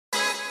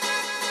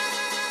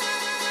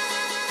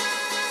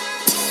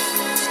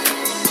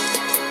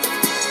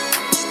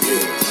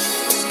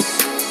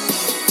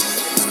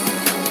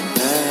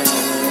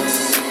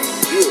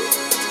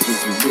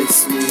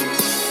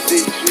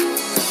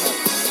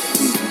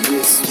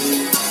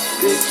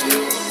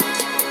bitches.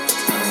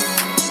 I'm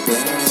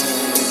back.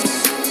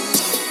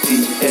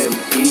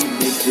 DME,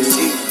 nigga.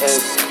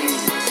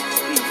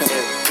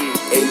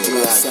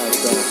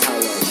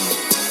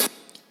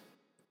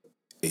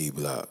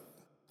 A-Block,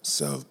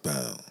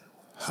 Southbound,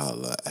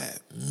 holla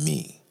at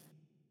me.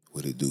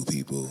 What it do,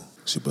 people?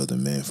 It's your brother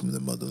man from the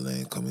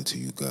motherland coming to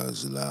you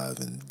guys live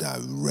and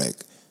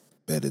direct,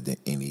 better than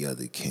any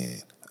other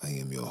can. I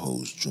am your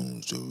host,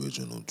 Junes, the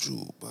original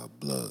Jew, by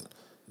blood,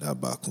 not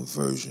by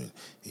conversion.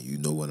 And you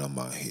know what I'm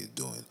out here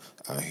doing.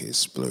 Out here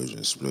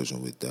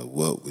splurging with that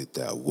what? With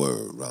that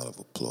word. Round of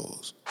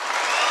applause.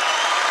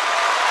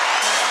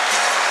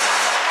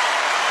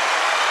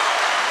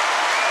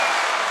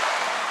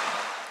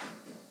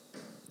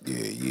 Yeah.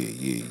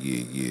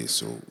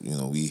 So,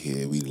 we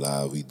here, we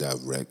live, we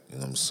direct, you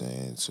know what I'm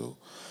saying? So,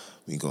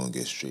 we gonna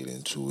get straight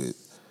into it.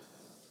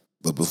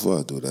 But before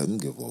I do that, let me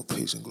give all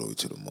praise and glory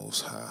to the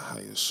Most High,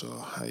 higher soul,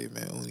 higher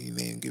man, only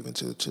name given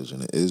to the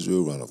children of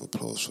Israel. Round of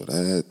applause for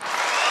that.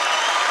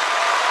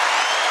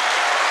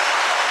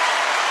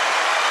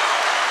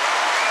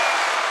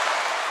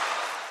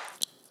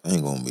 I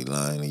ain't gonna be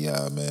lying to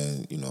y'all,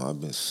 man.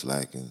 I've been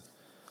slacking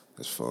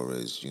as far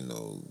as,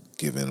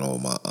 giving all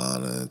my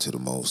honor to the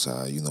Most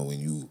High.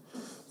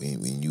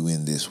 When you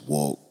in this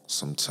walk,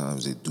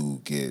 sometimes it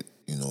do get,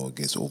 it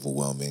gets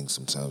overwhelming.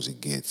 Sometimes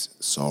it gets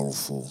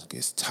sorrowful,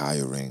 gets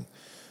tiring.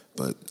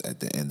 But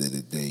at the end of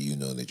the day, you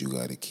know that you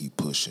got to keep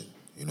pushing.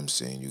 You know what I'm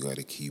saying? You got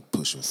to keep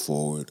pushing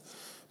forward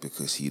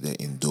because he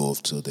that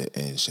endureth till the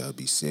end shall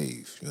be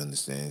saved. You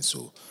understand?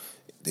 So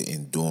the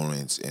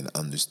endurance and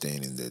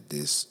understanding that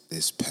this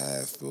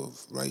path of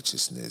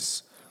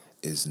righteousness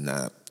is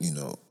not,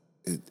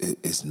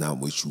 it's not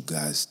what you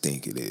guys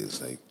think it is.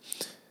 Like,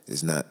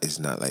 it's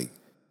not like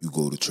you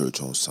go to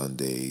church on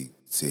Sunday,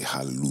 say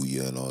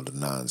hallelujah and all the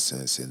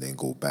nonsense, and then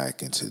go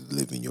back into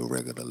living your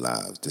regular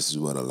lives. This is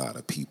what a lot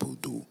of people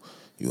do.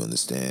 You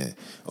understand?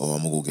 Oh,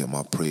 I'm going to go get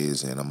my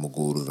prayers and I'm going to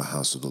go to the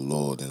house of the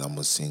Lord and I'm going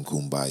to sing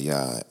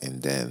Kumbaya,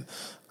 and then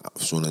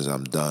as soon as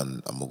I'm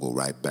done, I'm going to go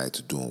right back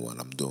to doing what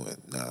I'm doing.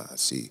 Nah,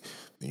 see,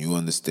 when you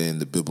understand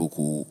the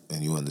biblical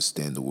and you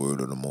understand the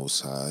word of the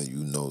Most High,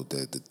 you know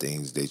that the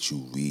things that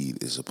you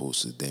read is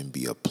supposed to then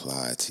be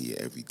applied to your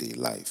everyday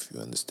life. You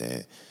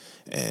understand?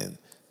 And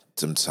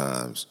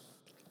sometimes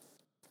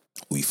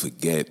we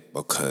forget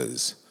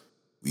because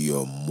we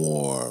are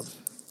more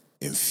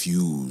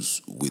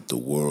infused with the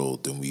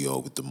world than we are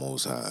with the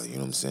Most High. You know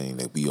what I'm saying?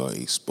 That we are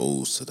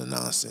exposed to the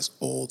nonsense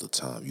all the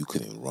time. You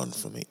couldn't run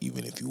from it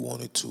even if you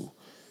wanted to. You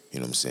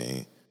know what I'm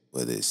saying?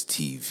 Whether it's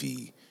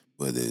TV,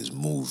 whether it's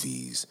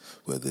movies,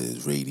 whether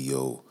it's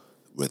radio,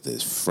 whether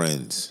it's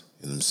friends.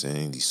 You know what I'm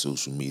saying? These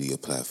social media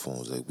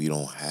platforms, like, we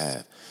don't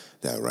have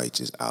that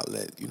righteous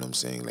outlet. You know what I'm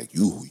saying? Like,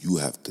 you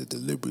have to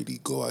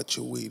deliberately go out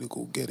your way to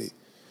go get it.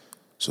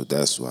 So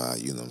that's why,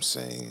 you know what I'm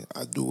saying,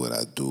 I do what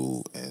I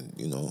do, and,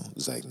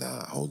 it's like,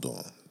 nah, hold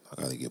on.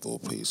 I got to give all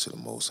praise to the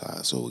Most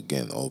High. So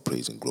again, all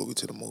praise and glory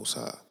to the Most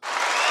High.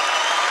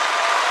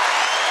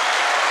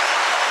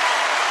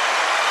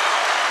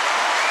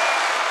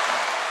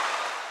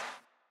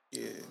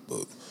 Yeah,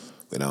 but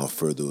without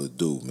further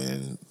ado,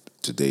 man,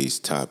 today's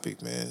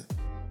topic, man,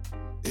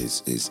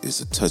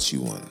 is a touchy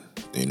one.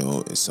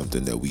 It's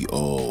something that we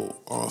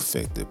all are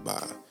affected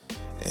by.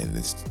 And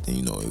it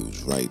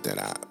was right that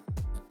I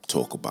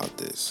talk about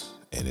this,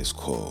 and it's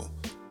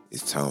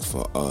time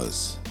for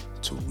us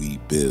to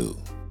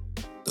rebuild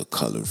the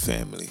colored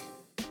family.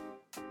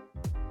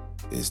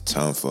 It's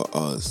time for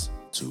us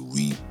to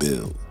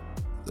rebuild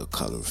the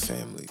colored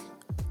family.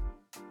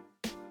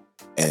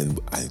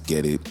 And I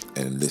get it,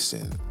 and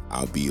listen,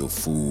 I'll be a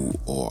fool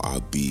or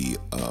I'll be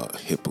a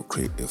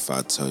hypocrite if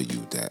I tell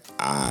you that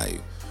I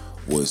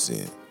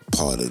wasn't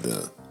part of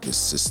the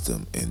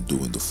system and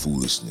doing the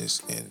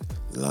foolishness and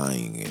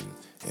lying and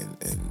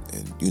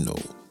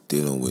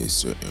dealing with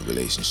certain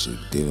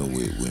relationships, dealing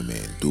with women,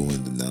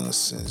 doing the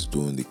nonsense,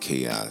 doing the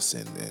chaos,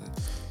 and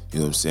you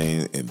know what I'm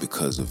saying? And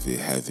because of it,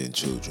 having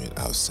children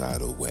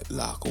outside of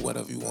wedlock or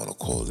whatever you want to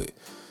call it.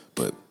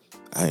 But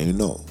I didn't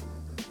know.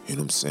 You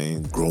know what I'm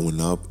saying? Growing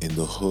up in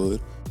the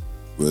hood,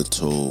 we're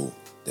told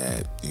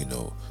that,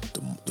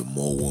 the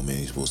more women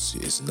you're supposed to,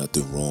 it's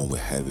nothing wrong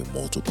with having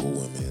multiple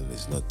women.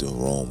 There's nothing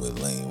wrong with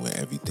laying with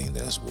everything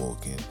that's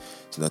walking.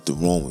 There's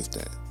nothing wrong with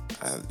that.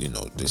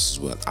 This is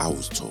what I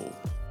was told.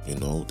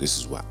 This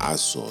is what I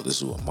saw. This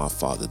is what my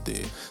father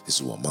did. This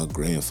is what my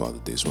grandfather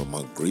did. This is what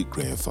my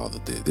great-grandfather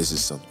did. This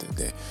is something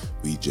that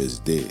we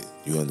just did.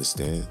 You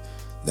understand?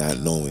 Not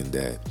knowing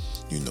that,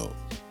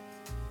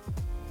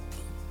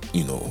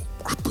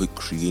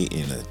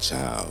 creating a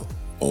child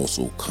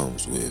also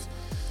comes with,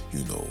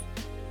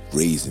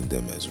 raising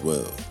them as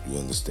well. You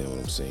understand what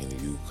I'm saying to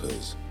you?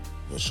 Because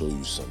I'm going to show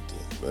you something,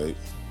 right?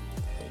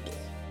 Hold on.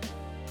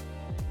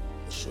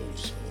 I'll show you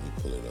something. Let me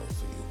pull it up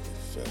for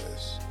you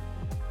fast.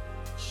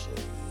 Show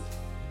you.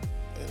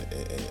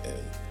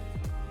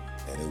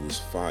 And it was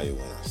fire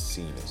when I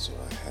seen it, so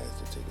I had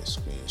to take a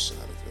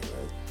screenshot of it,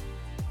 right?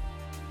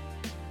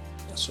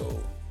 So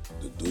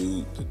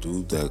The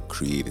dude that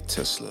created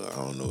Tesla, I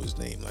don't know his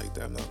name like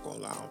that. I'm not gonna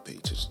lie, I don't pay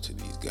attention to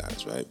these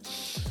guys, right?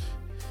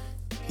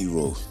 He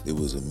wrote, there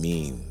was a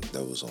meme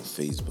that was on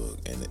Facebook,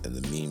 and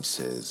the meme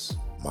says,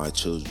 "My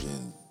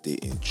children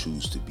didn't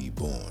choose to be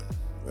born,"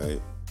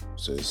 right?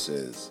 So it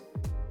says,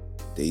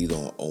 "They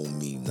don't owe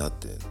me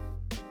nothing.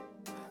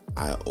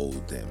 I owe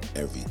them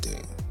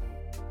everything."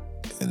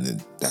 And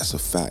then that's a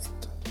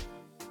fact.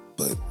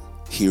 But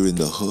here in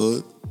the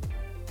hood,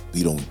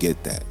 we don't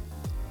get that.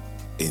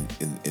 In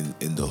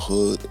the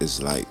hood,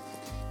 it's like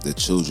the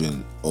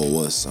children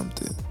owe us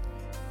something.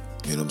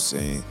 You know what I'm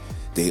saying?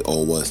 They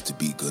owe us to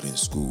be good in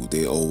school.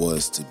 They owe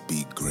us to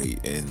be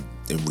great. And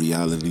in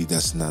reality,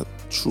 that's not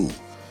true.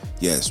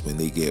 Yes, when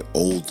they get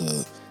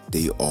older,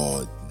 they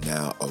are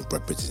now a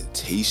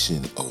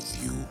representation of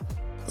you,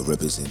 a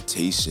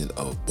representation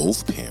of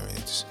both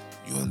parents.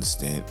 You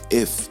understand?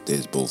 If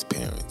there's both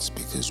parents,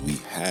 because we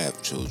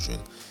have children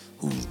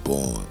who's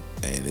born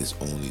and it's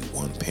only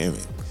one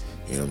parent.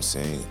 You know what I'm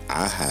saying?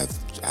 I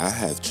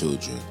have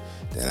children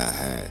that I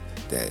had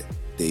that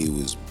they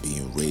was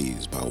being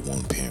raised by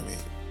one parent.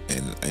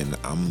 And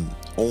I'm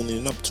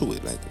owning up to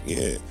it. Like, yeah,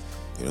 you know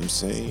what I'm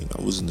saying?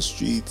 I was in the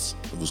streets.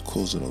 I was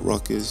causing a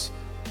ruckus.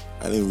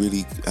 I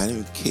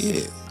didn't care.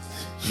 You know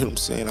what I'm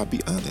saying? I'll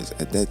be honest.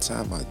 At that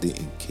time, I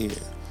didn't care.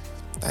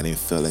 I didn't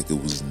feel like it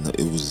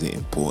wasn't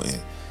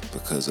important,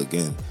 because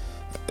again,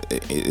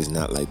 it's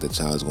not like the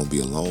child's gonna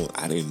be alone.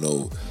 I didn't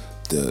know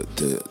the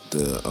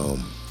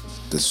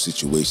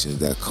situation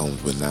that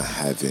comes with not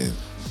having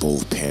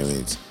both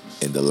parents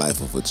in the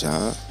life of a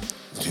child.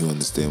 You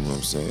understand what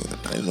I'm saying?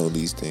 I didn't know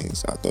these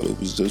things. I thought it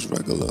was just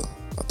regular.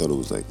 I thought it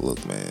was like,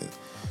 look, man,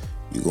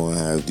 you're gonna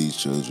have these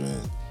children.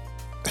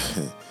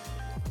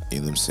 You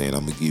know what I'm saying?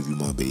 I'm gonna give you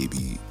my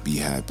baby. Be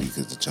happy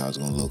because the child's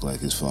gonna look like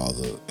his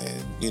father,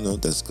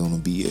 and that's gonna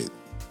be it.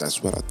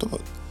 That's what I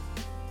thought.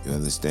 You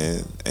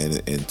understand?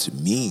 And to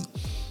me,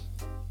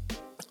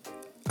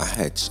 I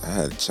had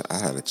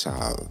a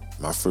child.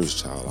 My first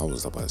child. I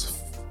was about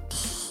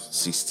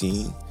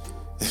 16,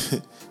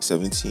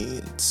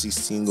 17,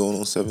 16 going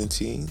on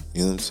 17.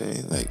 You know what I'm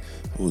saying? Like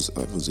I was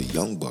a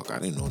young buck. I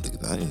didn't know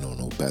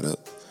no better,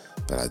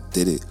 but I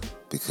did it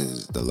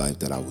because the life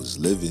that I was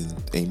living,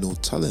 ain't no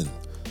telling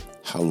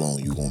how long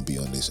you gonna be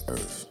on this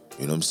earth.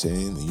 You know what I'm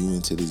saying? When you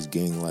into this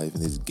gang life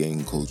and this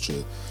gang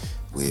culture,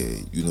 where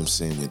you know what I'm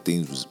saying, when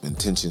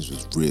tensions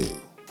was real.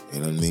 You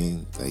know what I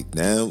mean? Like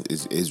now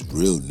it's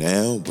real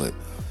now, but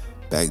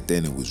back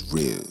then it was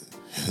real. You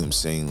know what I'm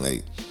saying?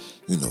 Like,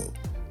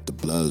 the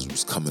Bloods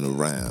was coming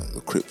around,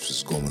 the Crips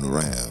was going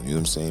around. You know what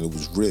I'm saying? It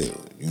was real.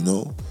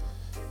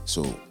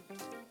 So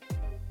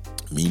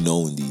me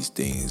knowing these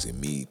things and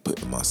me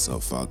putting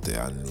myself out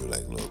there, I knew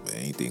like, look, man,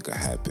 anything could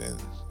happen.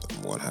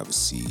 I'm gonna have a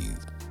seed,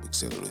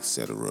 etc.,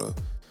 etc.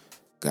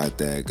 Got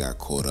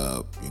caught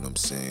up. You know what I'm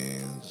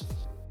saying?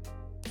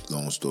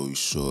 Long story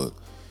short,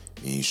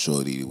 me and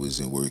Shorty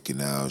wasn't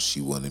working out.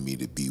 She wanted me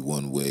to be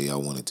one way. I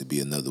wanted to be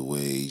another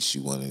way. She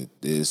wanted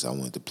this. I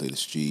wanted to play the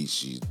streets.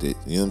 She did.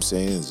 You know what I'm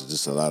saying? It's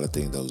just a lot of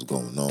things that was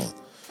going on.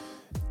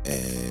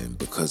 And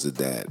because of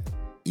that,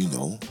 we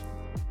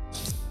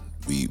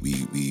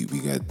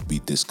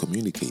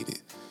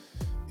discommunicated.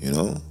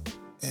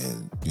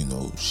 And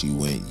she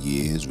went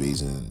years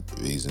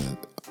raising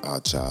our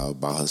child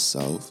by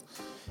herself.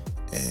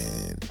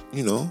 And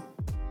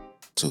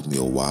took me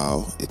a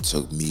while. It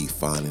took me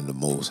finding the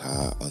Most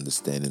High,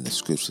 understanding the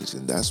scriptures,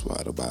 and that's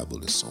why the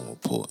Bible is so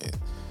important.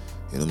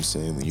 You know what I'm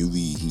saying? When you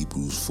read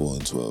Hebrews 4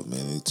 and 12,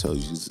 man, it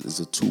tells you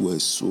it's a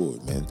two-edged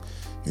sword, man.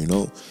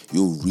 You'll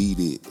read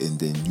it and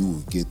then you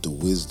will get the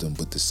wisdom,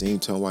 but at the same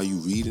time while you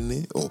reading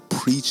it or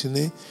preaching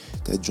it,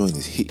 that joint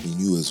is hitting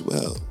you as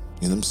well.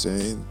 You know what I'm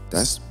saying?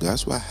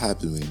 That's what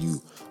happens when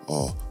you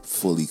are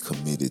fully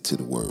committed to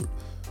the word.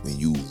 When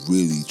you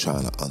really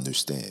trying to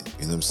understand.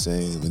 You know what I'm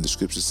saying? When the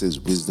scripture says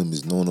wisdom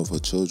is known of her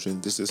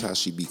children, this is how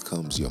she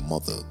becomes your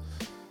mother.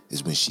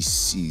 Is when she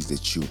sees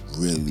that you're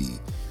really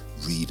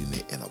reading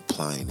it and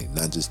applying it,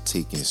 not just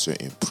taking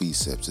certain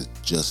precepts to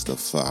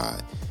justify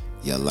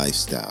your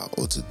lifestyle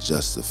or to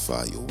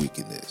justify your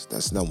wickedness.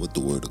 That's not what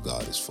the word of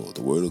God is for.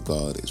 The word of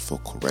God is for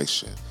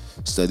correction.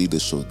 Study to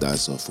show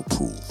thyself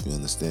approved. You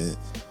understand?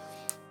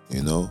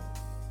 That's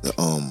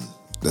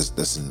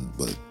in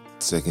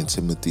 2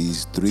 Timothy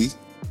 3.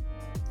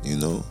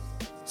 2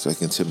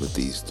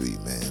 Timothy 3,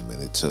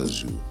 man, it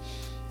tells you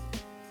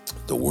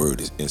the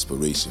word is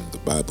inspiration. The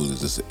Bible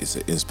it's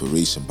an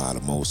inspiration by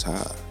the Most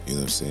High. You know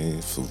what I'm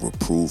saying? For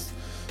reproof,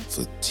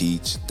 for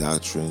teach,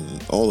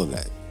 doctrine, all of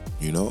that.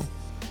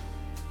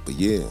 But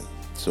yeah,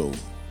 so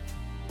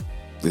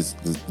this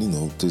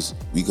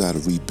we gotta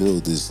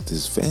rebuild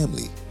this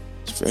family.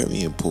 It's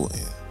very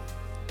important.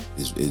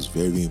 It's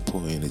very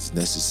important. It's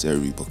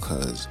necessary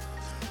because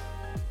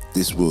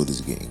this world is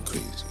getting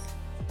crazy.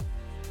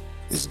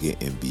 It's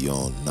getting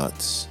beyond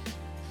nuts.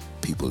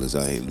 People is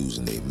out here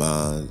losing their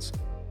minds.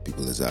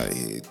 People is out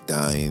here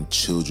dying.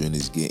 Children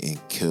is getting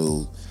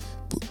killed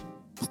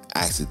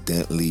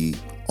accidentally,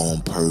 on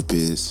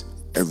purpose.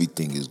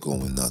 Everything is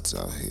going nuts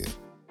out here.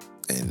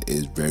 And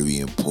it's very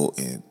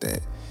important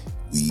that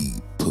we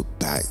put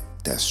back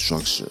that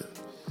structure.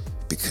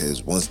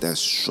 Because once that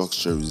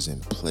structure is in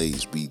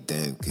place, we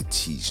then could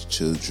teach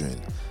children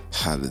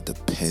how to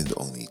depend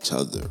on each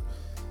other.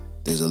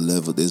 There's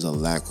a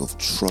lack of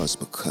trust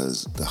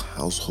because the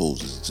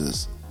household is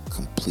just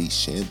complete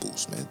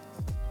shambles, man.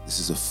 This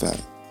is a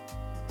fact.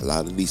 A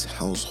lot of these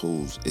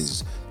households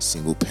is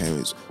single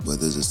parents,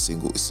 whether it's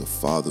a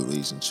father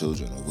raising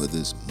children or whether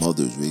it's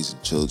mothers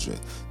raising children.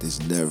 There's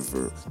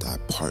never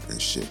that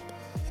partnership.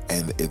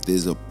 And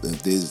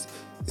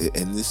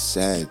and it's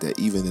sad that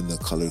even in the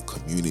colored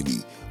community,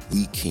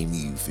 we can't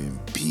even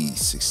be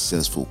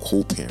successful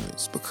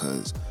co-parents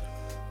because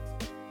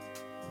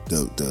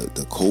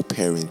the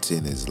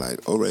co-parenting is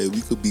like, all right,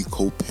 we could be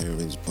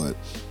co-parents, but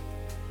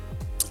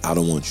I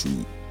don't want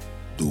you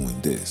doing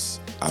this.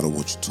 I don't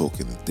want you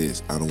talking to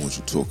this. I don't want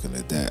you talking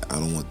to that. I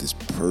don't want this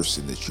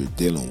person that you're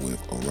dealing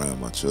with around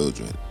my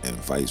children, and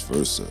vice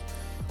versa.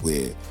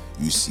 Where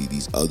you see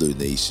these other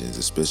nations,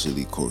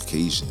 especially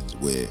Caucasians,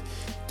 where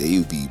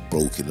they be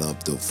broken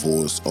up,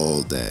 divorced,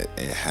 all that,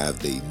 and have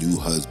their new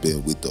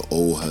husband with the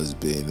old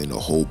husband and a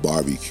whole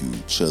barbecue,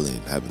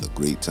 chilling, having a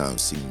great time,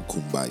 singing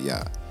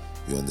Kumbaya.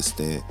 You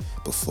understand?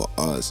 But for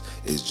us,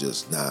 it's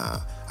just, nah,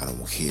 I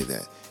don't hear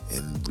that.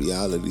 In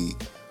reality,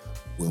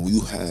 when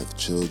you have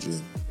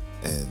children,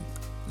 and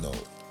no,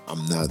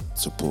 I'm not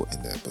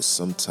supporting that, but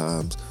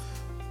sometimes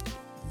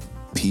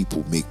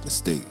people make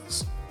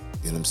mistakes.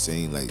 You know what I'm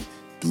saying? Like,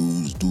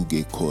 dudes do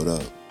get caught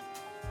up.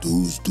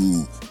 Dudes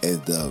do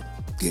end up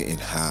getting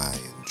high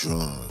and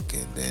drunk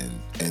and then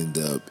end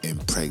up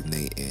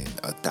impregnating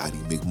a Dottie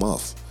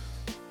McMuff.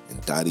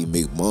 And Dottie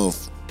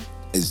McMuff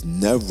is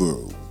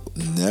never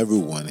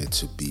wanted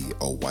to be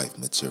a wife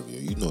material.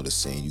 You know the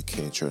saying, you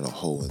can't turn a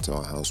hoe into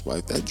a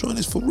housewife. That joint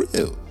is for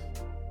real.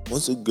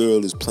 Once a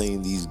girl is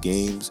playing these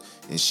games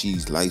and she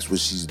likes what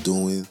she's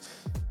doing,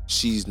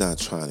 she's not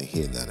trying to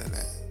hear none of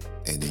that.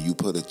 And then you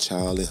put a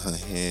child in her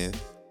hand,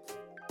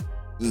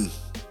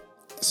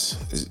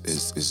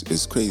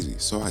 it's crazy.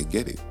 So I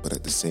get it. But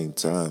at the same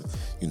time,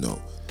 you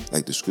know,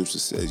 like the scripture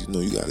says, you know,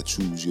 you got to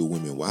choose your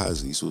women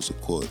wisely. So it's a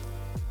court.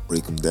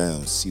 Break them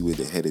down. See where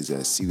their head is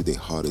at. See where their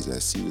heart is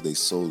at. See where their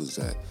soul is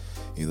at.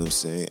 You know what I'm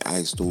saying?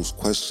 Ask those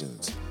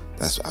questions.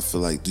 I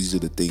feel like these are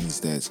the things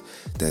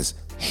that's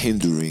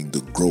hindering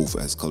the growth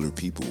as colored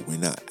people. We're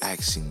not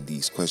asking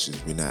these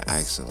questions. We're not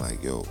asking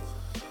like, yo,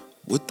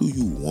 what do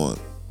you want?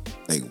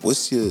 Like,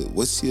 what's your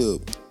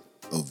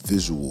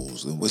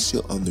visuals and what's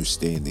your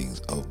understandings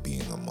of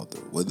being a mother?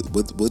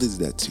 What is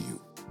that to you?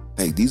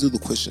 Like, these are the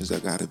questions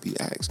that gotta be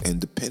asked.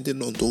 And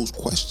depending on those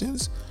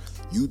questions,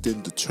 you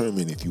then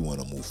determine if you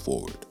want to move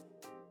forward.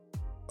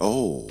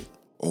 Oh,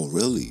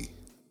 really?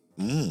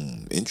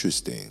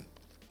 Interesting.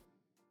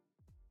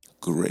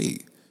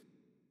 Great.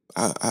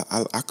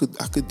 I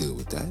could deal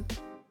with that.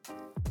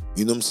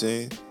 You know what I'm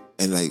saying?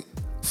 And like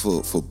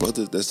for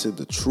brothers that's in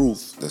the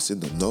truth, that's in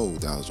the know,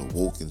 that was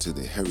awoken to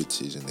their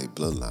heritage and their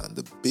bloodline,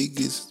 the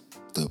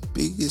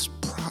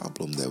biggest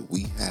problem that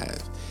we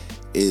have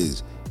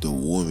is the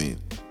woman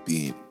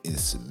being in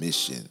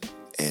submission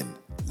and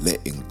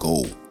letting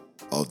go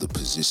of the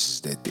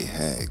positions that they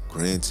had.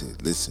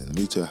 Granted, listen, let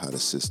me tell you how the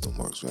system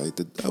works, right?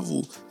 The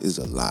devil is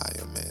a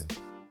liar, man.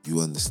 You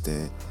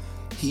understand?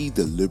 He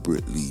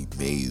deliberately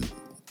made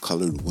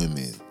colored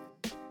women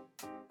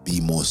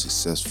be more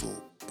successful,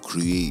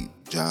 create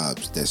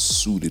jobs that's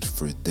suited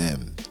for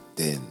them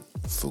than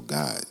for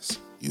guys.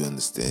 You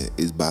understand?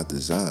 It's by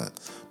design.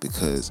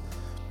 Because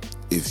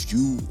if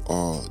you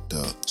are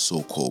the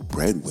so-called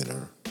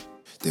breadwinner,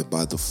 then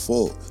by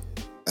default,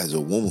 as a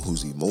woman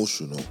who's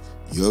emotional,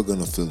 you're going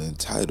to feel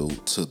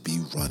entitled to be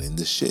running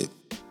the ship.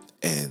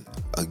 And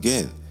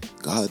again,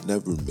 God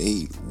never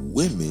made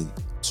women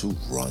to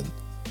run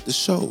the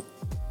show.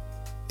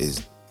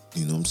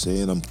 You know what I'm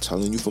saying? I'm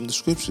telling you from the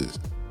scriptures.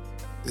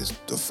 It's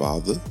the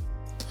Father,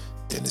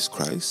 then it's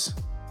Christ,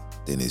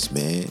 then it's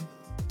man,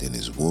 then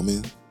it's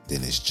woman,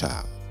 then it's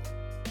child.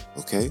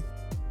 Okay?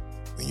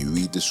 When you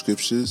read the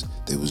scriptures,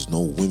 there was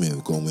no women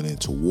going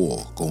into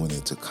war, going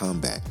into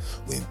combat.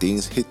 When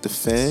things hit the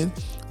fan,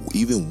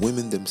 even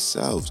women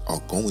themselves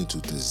are going to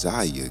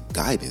desire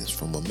guidance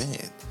from a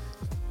man.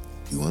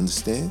 You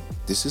understand?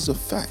 This is a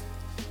fact.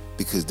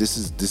 Because this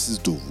is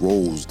the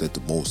roles that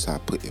the Most High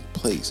put in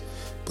place.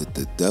 But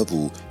the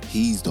devil,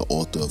 he's the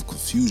author of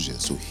confusion.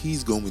 So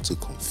he's going to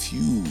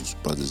confuse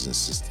brothers and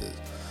sisters.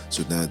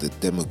 So now the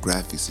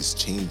demographics is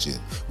changing,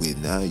 where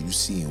now you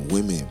seeing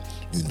women,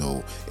 you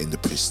know, in the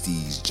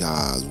prestige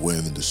jobs,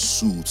 wearing the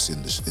suits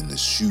and the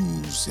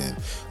shoes and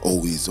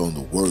always on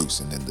the works.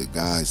 And then the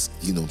guys,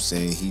 you know what I'm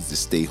saying, he's the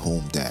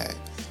stay-home dad,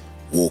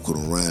 walking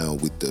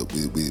around with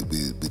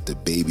the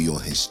baby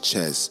on his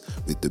chest,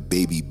 with the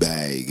baby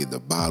bag and the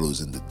bottles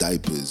and the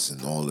diapers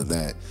and all of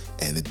that.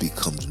 And it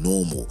becomes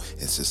normal.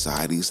 And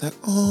society is like,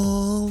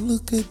 oh,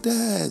 look at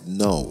that.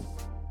 No,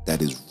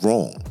 that is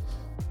wrong.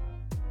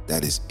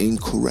 That is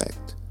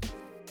incorrect.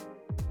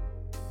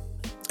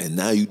 And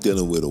now you're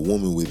dealing with a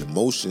woman with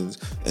emotions.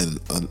 And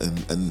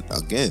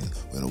again,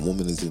 when a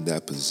woman is in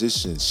that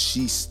position,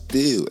 she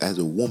still, as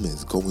a woman,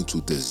 is going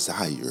to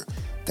desire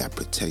that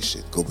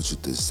protection, going to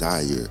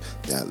desire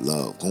that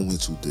love, going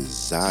to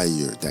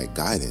desire that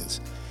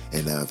guidance.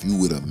 And now if you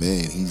with a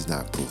man, he's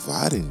not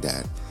providing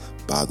that,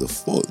 by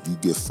default, you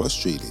get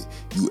frustrated.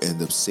 You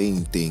end up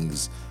saying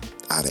things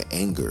out of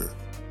anger.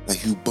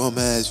 Like, you bum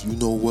ass, you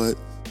know what?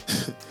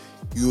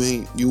 you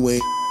ain't,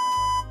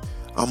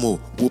 I'm gonna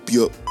whoop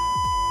you up.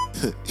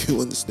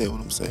 You understand what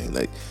I'm saying?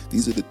 Like,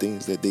 these are the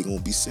things that they gonna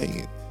be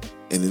saying.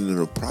 And in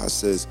the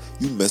process,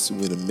 you messing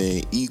with a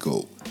man's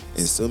ego.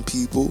 And some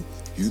people,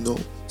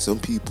 some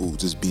people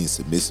just being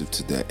submissive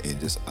to that and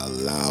just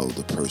allow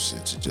the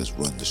person to just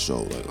run the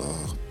show. Like,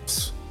 oh,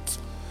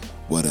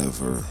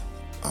 whatever,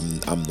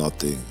 I'm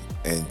nothing.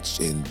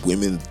 And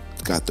women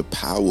got the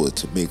power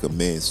to make a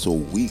man so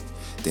weak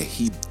that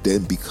he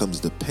then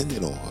becomes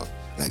dependent on her.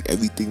 Like,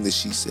 everything that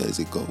she says,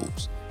 it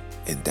goes.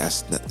 And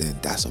that's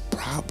a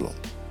problem.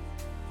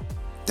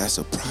 That's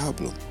a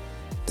problem.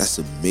 That's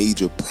a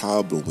major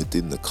problem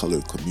within the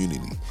colored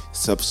community.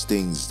 Such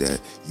things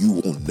that you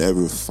will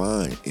never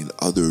find in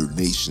other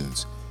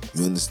nations.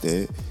 You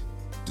understand?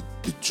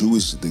 The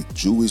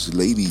Jewish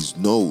ladies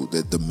know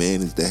that the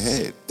man is the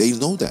head. They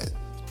know that.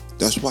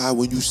 That's why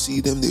when you see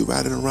them, they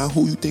riding around.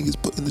 Who you think is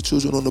putting the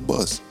children on the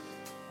bus?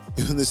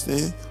 You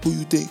understand? Who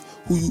you think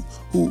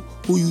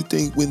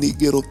when they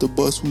get off the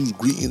bus, who's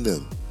greeting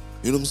them?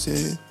 You know what I'm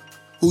saying?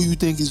 Who you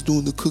think is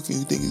doing the cooking?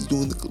 You think is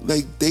doing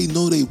like, they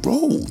know they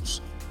roles.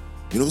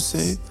 You know what I'm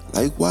saying?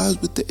 Likewise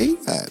with the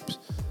Arabs.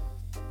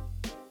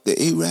 The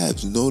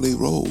Arabs know they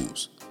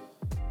roles.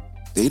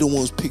 They the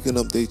ones picking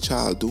up their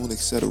child, doing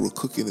etc.,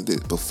 cooking and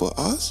this. But for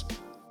us,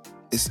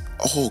 it's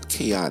all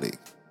chaotic.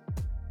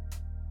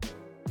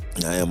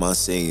 Now, am I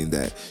saying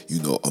that,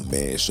 a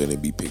man shouldn't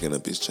be picking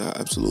up his child?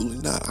 Absolutely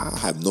not. I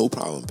have no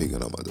problem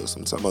picking up my daughter.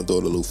 Sometimes my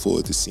daughter look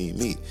forward to seeing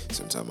me.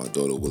 Sometimes my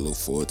daughter will look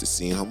forward to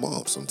seeing her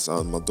mom.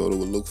 Sometimes my daughter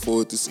will look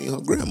forward to seeing her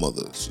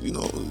grandmother. You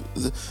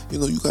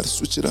got to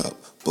switch it up.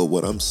 But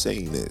what I'm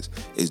saying is,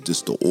 it's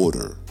just the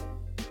order.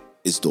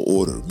 It's the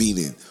order.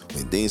 Meaning,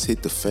 when things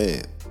hit the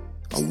fan,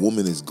 a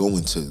woman is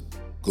going to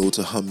go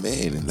to her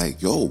man and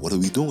like, yo, what are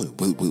we doing?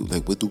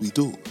 What do we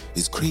do?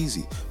 It's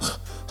crazy.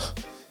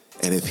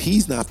 And if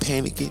he's not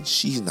panicking,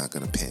 she's not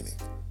going to panic.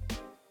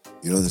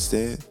 You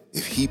understand?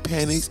 If he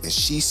panics and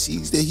she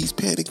sees that he's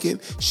panicking,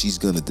 she's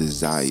going to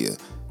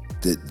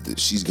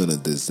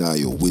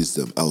desire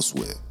wisdom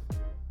elsewhere.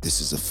 This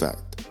is a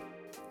fact.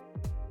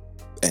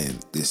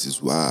 And this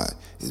is why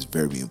it's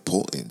very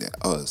important that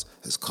us,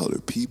 as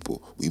colored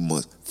people, we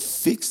must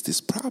fix this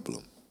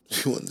problem.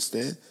 You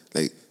understand?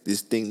 Like,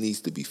 this thing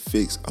needs to be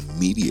fixed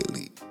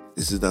immediately.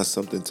 This is not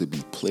something to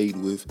be played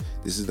with.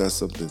 This is not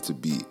something to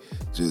be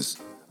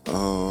just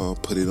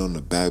put it on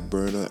the back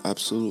burner.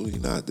 Absolutely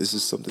not. This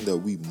is something that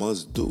we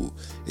must do.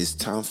 It's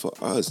time for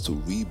us to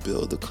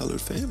rebuild the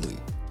colored family.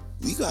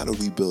 We got to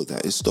rebuild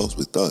that. It starts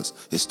with us.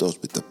 It starts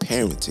with the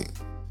parenting.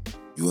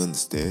 You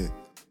understand?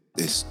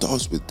 It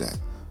starts with that.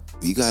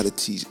 We got to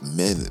teach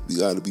men. We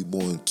got to be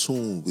more in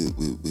tune with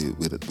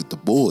the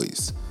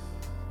boys.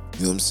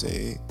 You know what I'm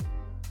saying?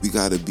 We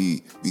got to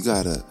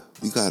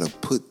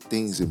put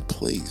things in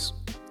place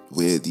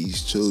where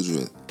these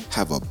children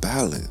have a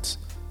balance.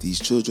 These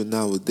children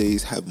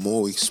nowadays have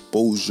more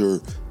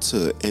exposure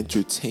to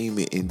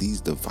entertainment in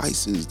these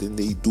devices than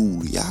they do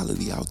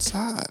reality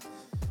outside.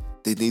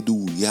 Than they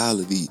do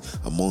reality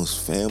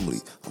amongst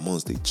family,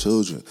 amongst their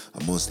children,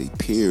 amongst their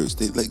peers.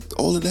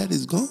 All of that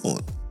is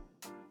gone.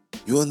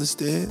 You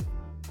understand?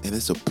 And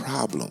it's a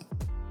problem.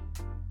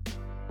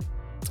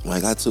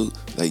 Like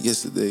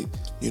yesterday,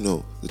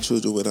 the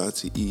children went out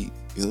to eat,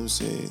 you know what I'm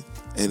saying?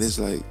 And it's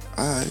like,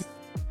 all right,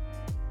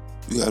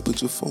 you gotta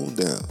put your phone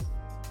down.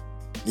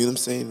 You know what I'm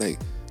saying? Like,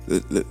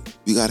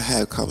 we gotta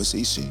have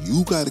conversation.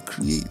 You gotta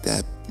create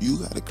that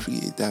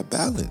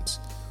balance.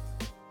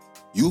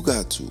 You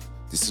got to.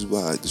 This is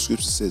why the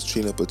scripture says,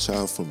 train up a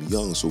child from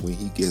young, so when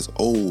he gets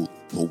old,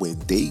 or when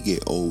they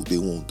get old, they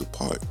won't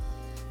depart.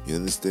 You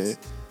understand?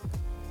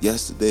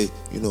 Yesterday,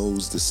 it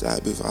was the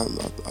Sabbath. I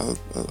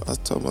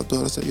told my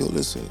daughter, I said, yo,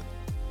 listen,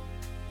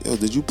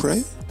 did you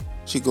pray?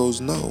 She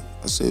goes, no.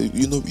 I said,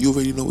 you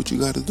already know what you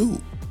got to do.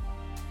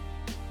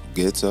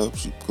 Gets up,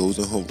 she goes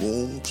in her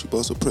room, she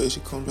busts a prayer, she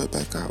comes right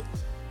back out.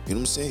 You know what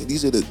I'm saying?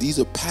 These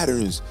are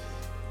patterns,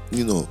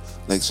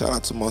 like, shout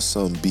out to my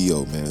son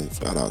B.O., man.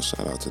 Shout out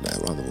to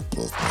that. Round of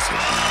applause for my son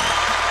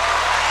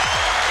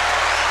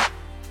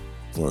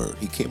B.O. Word.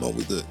 He came up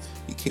with the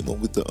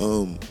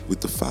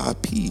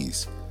 5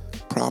 P's.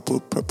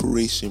 Proper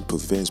preparation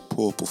prevents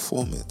poor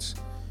performance.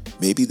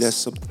 Maybe that's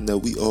something that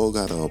we all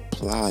gotta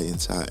apply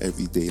into our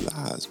everyday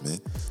lives, man.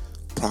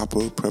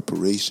 Proper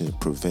preparation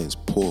prevents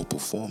poor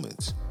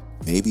performance.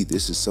 Maybe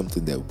this is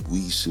something that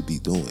we should be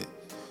doing.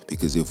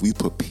 Because if we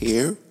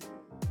prepare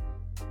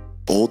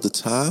all the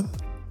time,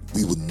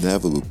 we will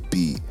never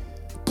be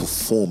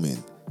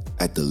performing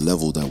at the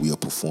level that we are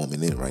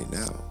performing in right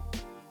now.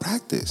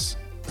 Practice.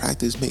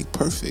 Practice make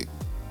perfect.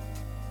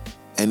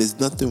 And there's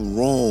nothing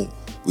wrong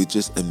with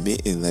just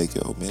admitting, like,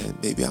 yo, man,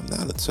 maybe I'm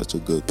not such a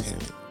good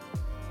parent.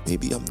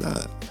 Maybe I'm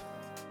not.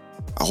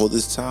 All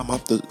this time, I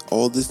thought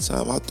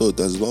that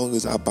as long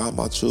as I buy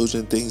my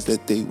children things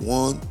that they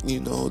want,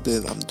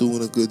 then I'm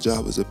doing a good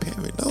job as a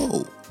parent.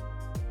 No.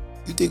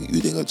 You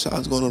think a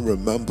child's gonna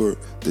remember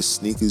the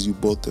sneakers you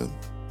bought them,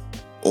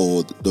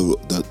 or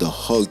the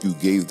hug you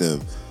gave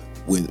them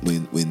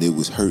when they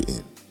was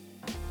hurting,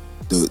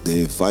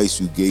 the advice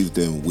you gave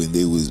them when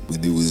they was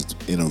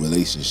in a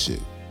relationship?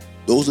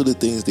 Those are the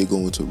things they're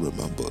going to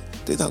remember.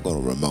 They're not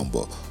going to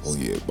remember, oh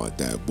yeah, my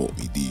dad bought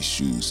me these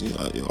shoes.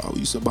 I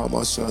used to buy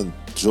my son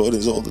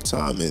Jordans all the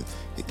time, and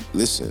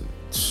listen,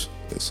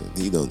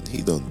 he done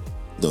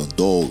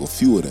dog a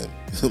few of them.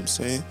 You know what I'm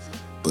saying?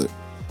 But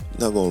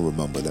you're not going to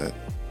remember that.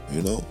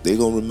 They're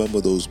going to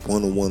remember those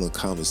one-on-one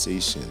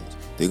conversations.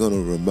 They're going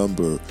to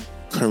remember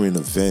current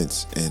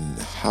events and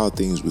how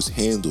things was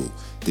handled.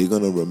 They're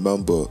going to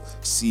remember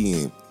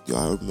seeing,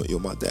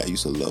 my dad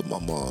used to love my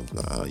mom.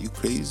 Nah, you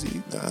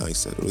crazy? Nah, et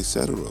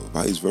cetera,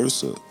 vice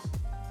versa.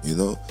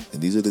 And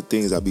these are the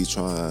things I be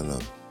trying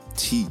to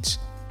teach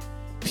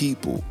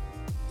people.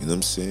 You know what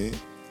I'm saying?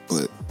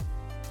 But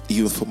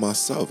even for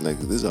myself, like,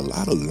 there's a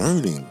lot of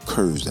learning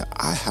curves that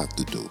I have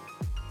to do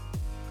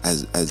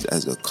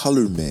as a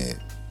colored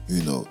man.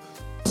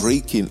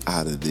 Breaking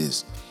out of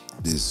this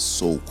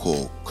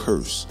so-called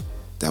curse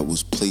that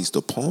was placed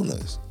upon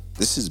us.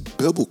 This is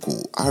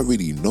biblical. I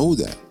already know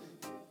that.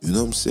 You know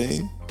what I'm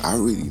saying? I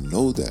already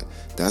know that.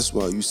 That's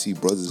why you see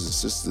brothers and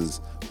sisters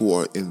who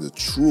are in the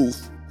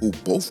truth, who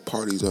both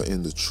parties are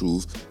in the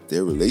truth,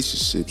 their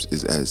relationships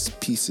is as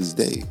peace as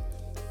day.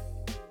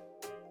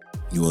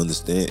 You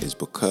understand? It's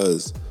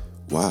because,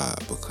 why?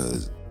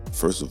 Because,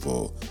 first of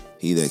all,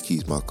 he that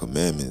keeps my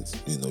commandments,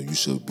 you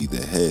should be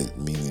the head,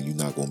 meaning you're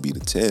not going to be the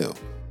tail.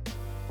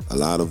 A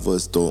lot of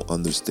us don't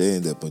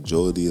understand that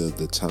majority of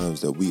the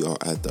times that we are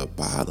at the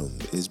bottom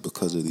is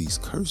because of these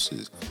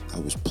curses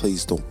that was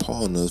placed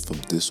upon us from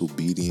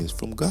disobedience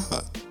from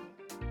God.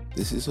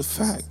 This is a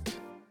fact.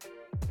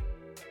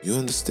 You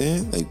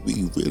understand? Like,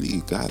 we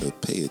really gotta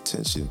pay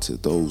attention to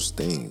those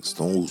things,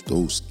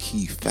 those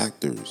key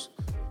factors.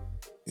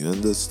 You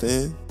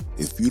understand?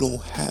 If you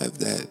don't have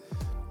that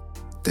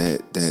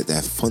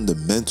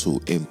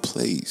fundamental in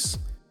place,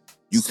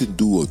 you can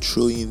do a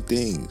trillion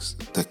things.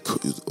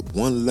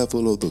 One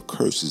level of the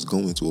curse is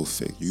going to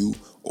affect you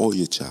or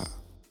your child.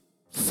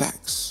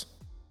 Facts.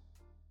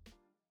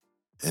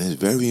 And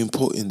it's very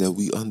important that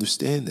we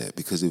understand that,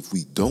 because if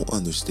we don't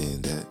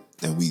understand that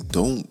and we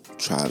don't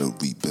try to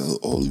rebuild,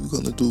 all we're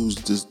going to do is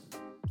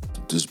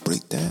just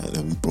break down,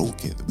 and we've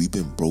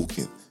been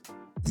broken.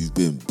 We've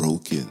been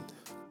broken.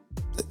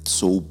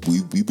 So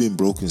we've been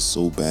broken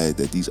so bad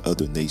that these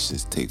other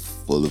nations take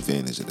full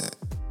advantage of that.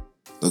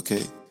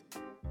 Okay?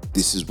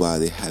 This is why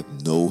they have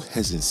no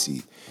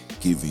hesitancy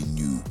giving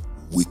you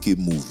wicked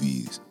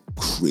movies,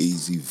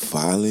 crazy,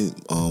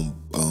 violent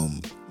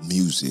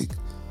music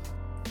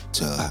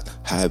to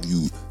have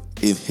you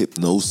in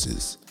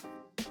hypnosis,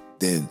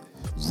 then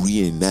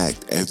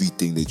reenact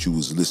everything that you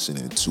was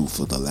listening to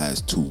for the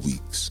last 2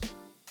 weeks.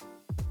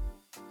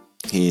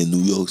 Here in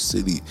New York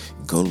City,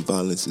 gun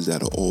violence is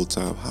at an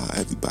all-time high.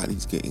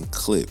 Everybody's getting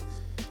clipped.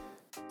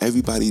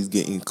 Everybody's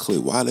getting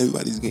clipped. While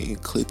everybody's getting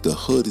clipped, the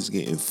hood is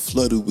getting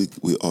flooded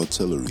with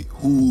artillery.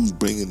 Who's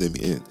bringing them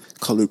in?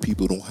 Colored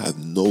people don't have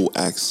no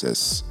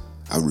access.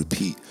 I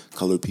repeat,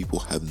 colored people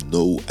have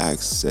no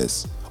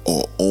access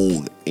or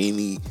own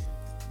any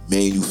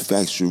gun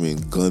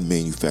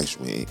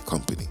manufacturing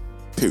company.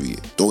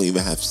 Period. Don't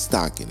even have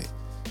stock in it.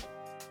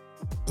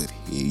 But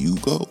here you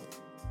go.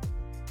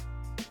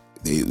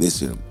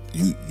 Listen,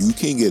 you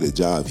can't get a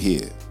job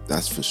here.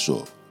 That's for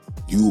sure.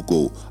 You will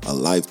go a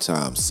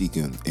lifetime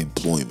seeking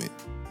employment,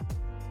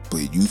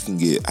 but you can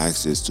get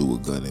access to a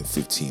gun in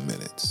 15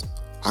 minutes.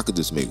 I could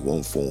just make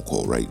one phone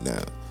call right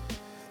now,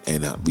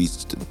 and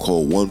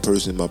call one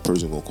person. My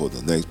person gonna call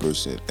the next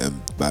person, and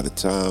by the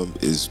time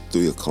it's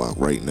 3:00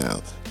 right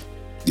now,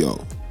 yo,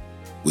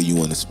 where you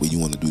wanna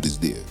do this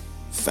deal?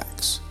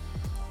 Facts.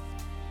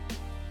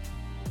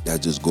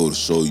 That just go to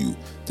show you.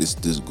 This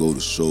go to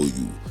show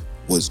you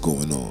what's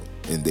going on,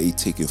 and they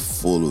taking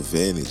full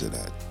advantage of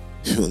that.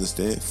 You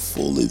understand?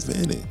 Full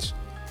advantage.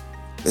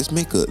 Let's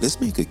make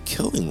a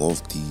killing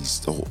of these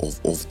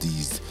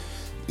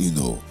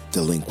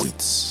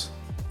delinquents.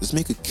 Let's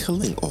make a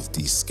killing of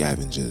these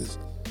scavengers.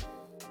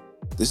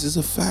 This is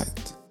a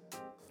fact.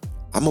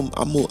 I'm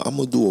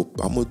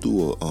gonna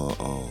do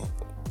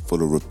for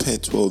the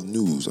Repent 12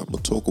 News. I'm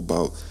gonna talk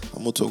about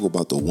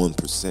the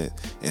 1%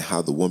 and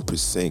how the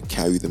 1%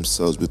 carry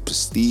themselves with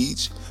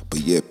prestige, but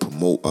yet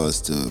promote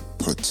us to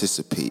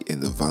participate in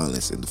the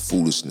violence and the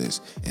foolishness,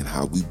 and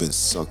how we've been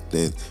sucked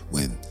in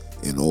when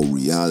in all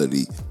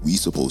reality we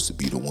supposed to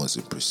be the ones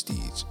in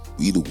prestige.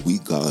 We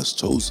God's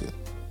chosen.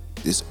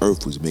 This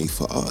earth was made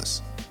for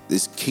us.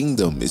 This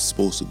kingdom is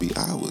supposed to be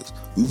ours.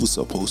 We were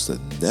supposed to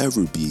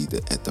never be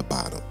at the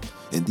bottom,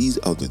 and these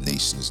other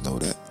nations know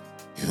that.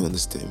 You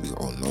understand?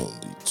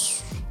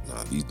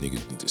 These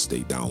niggas need to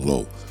stay down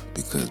low,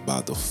 because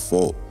by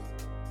default,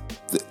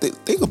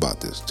 think about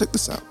this. Check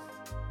this out.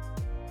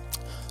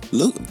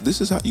 Look,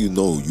 this is how you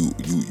know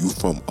you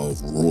from a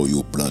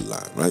royal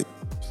bloodline, right?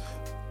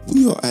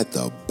 We are at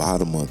the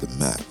bottom of the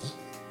map,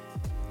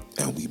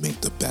 and we make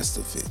the best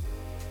of it.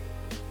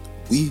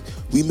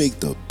 We make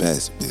the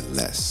best with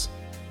less.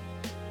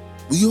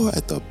 We are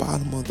at the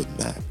bottom of the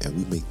map, and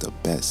we make the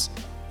best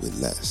with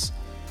less.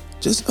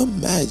 Just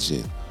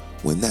imagine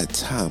when that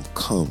time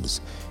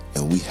comes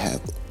and we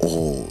have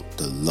all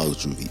the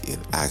luxury and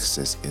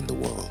access in the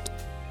world.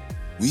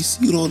 We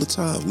see it all the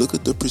time. Look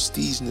at the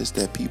prestigeness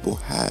that people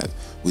have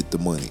with the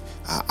money.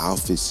 Our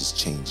outfits is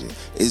changing.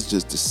 It's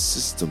just the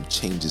system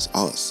changes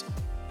us.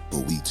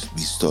 But we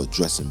start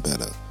dressing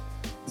better.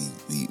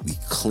 We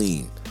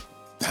clean.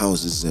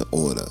 Houses in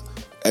order.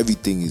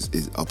 Everything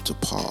is up to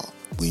par.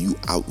 When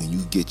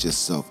you get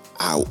yourself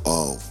out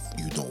of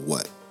you know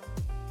what.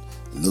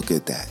 Look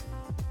at that.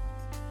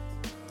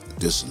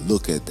 Just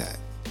look at that.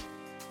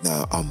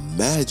 Now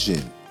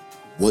imagine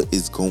what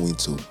it's going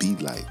to be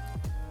like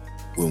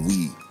when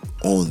we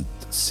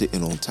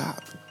sitting on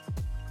top.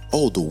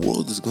 Oh, the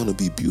world is going to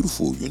be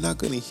beautiful. You're not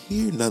going to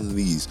hear none of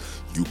these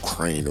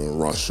Ukraine and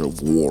Russia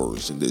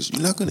wars and this.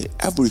 You're not going to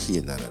ever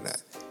hear none of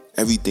that.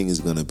 Everything is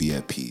going to be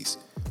at peace.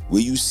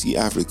 Where you see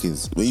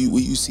Africans, where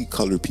you see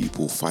colored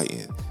people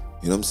fighting,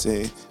 you know what I'm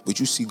saying? What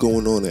you see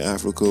going on in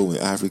Africa when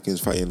Africans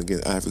fighting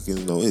against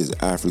Africans, no, it's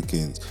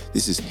Africans.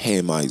 This is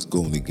Hamites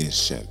going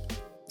against Shem.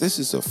 This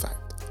is a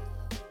fact.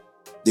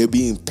 They're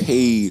being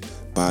paid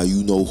by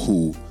you know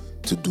who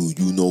to do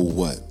you know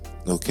what,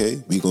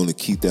 okay? We're going to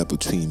keep that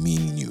between me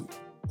and you,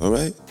 all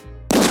right?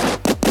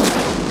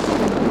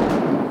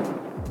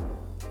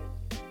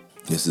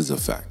 This is a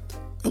fact,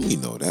 and we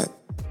know that.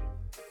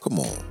 Come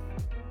on.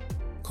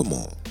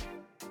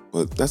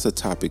 But that's a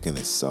topic in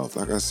itself.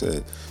 Like I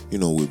said,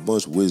 with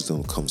much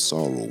wisdom comes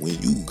sorrow. When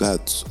you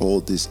got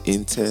all this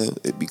intel,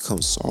 it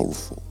becomes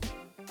sorrowful.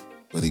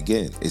 But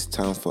again, it's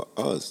time for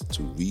us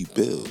to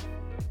rebuild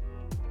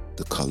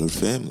the colored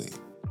family.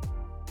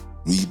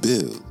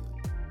 Rebuild.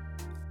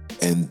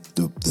 And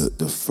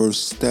the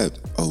first step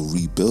of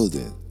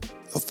rebuilding,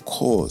 of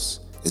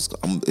course, it's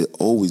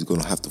always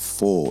going to have to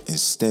fall and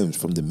stem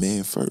from the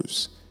man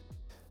first.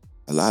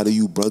 A lot of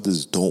you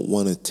brothers don't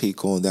want to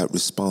take on that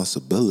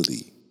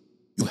responsibility.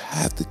 You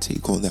have to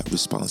take on that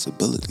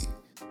responsibility.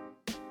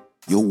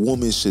 Your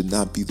woman should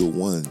not be the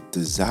one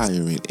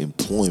desiring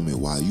employment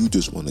while you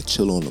just want to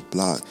chill on the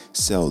block,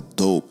 sell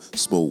dope,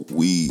 smoke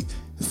weed,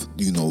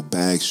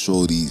 bag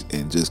shorties,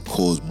 and just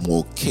cause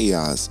more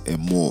chaos and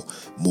more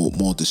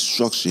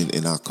destruction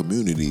in our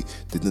community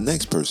than the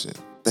next person.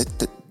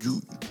 That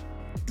you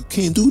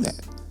can't do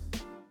that.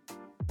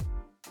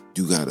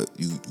 You gotta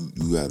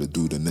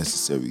do the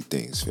necessary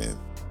things, fam.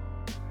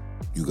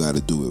 You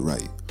gotta do it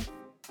right.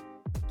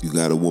 You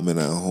got a woman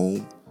at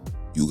home,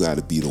 you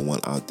gotta be the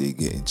one out there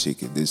getting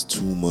chicken. There's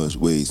too much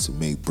ways to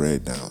make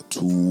bread now.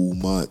 Too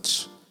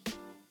much.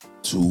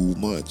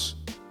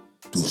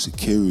 Do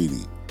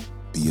security.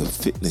 Be a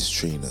fitness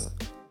trainer.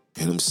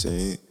 You know what I'm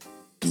saying?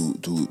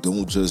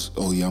 Don't just,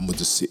 I'm gonna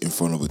just sit in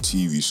front of a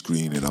TV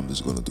screen and I'm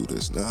just gonna do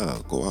this. Nah,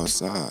 go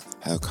outside,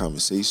 have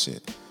conversation,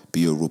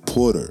 be a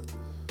reporter.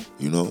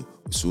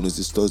 As soon as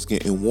it starts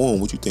getting warm,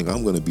 what you think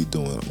I'm gonna be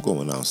doing? I'm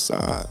going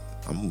outside.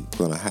 I'm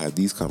gonna have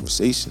these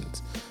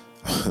conversations.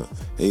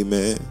 Hey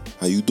man,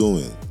 how you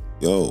doing?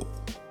 Yo,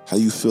 how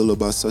you feel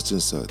about such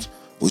and such?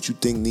 What you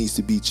think needs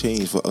to be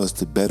changed for us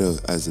to better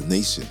as a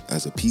nation,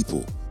 as a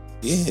people?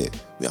 Yeah,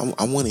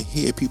 I want to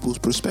hear people's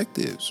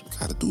perspectives. We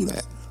gotta do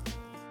that.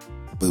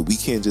 But we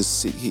can't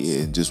just sit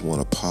here and just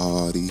want to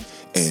party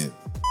and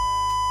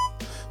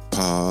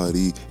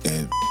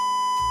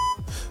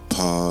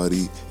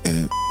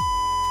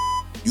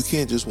you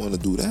can't just want to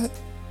do that.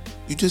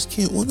 You just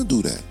can't want to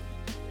do that.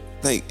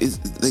 Like it's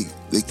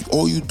like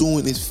all you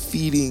doing is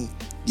feeding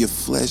your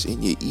flesh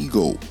and your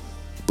ego.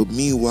 But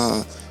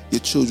meanwhile,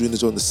 your children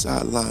is on the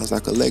sidelines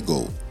like a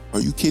Lego. Are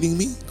you kidding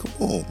me?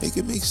 Come on, make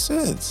it make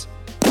sense.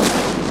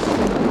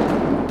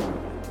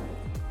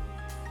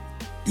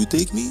 You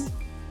dig me?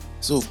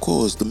 So of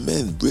course, the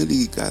men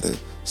really gotta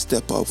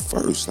step up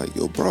first. Like,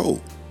 yo,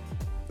 bro,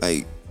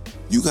 like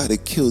you gotta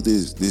kill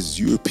this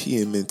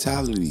European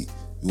mentality.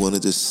 You wanna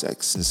just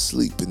sex and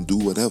sleep and do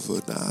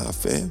whatever. Nah,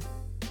 fam.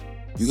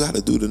 You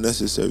gotta do the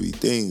necessary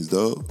things,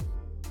 though.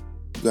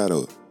 You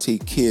gotta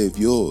take care of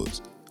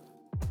yours.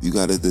 You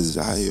gotta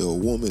desire a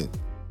woman.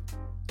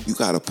 You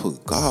gotta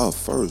put God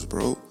first,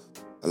 bro.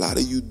 A lot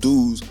of you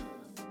dudes,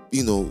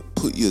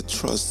 put your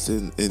trust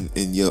in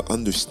your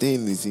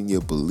understandings and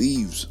your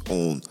beliefs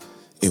on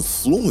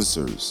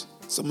influencers.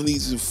 Some of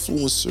these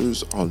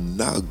influencers are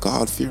not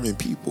God-fearing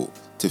people.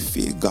 To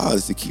fear God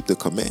is to keep the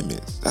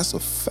commandments. That's a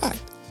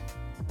fact.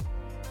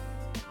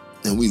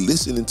 And we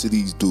listening to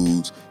these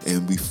dudes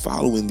and we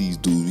following these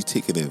dudes. We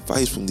taking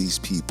advice from these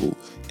people.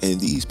 And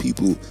these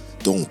people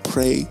don't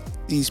pray.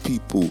 These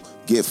people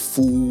get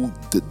food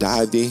to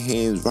dive their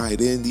hands right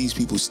in. These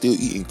people still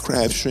eating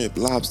crab, shrimp,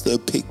 lobster,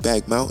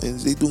 pickback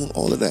mountains. They doing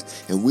all of that.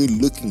 And we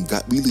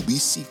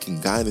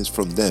seeking guidance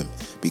from them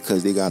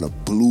because they got a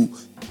blue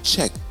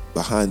check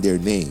behind their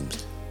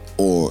names.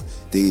 Or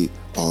they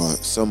are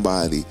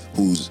somebody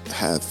who's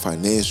have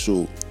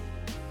financial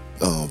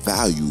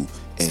value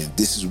And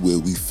this is where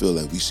we feel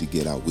like we should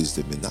get our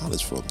wisdom and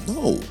knowledge from.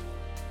 No.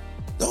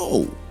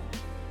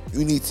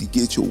 You need to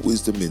get your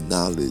wisdom and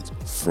knowledge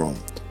from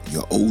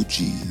your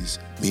OGs,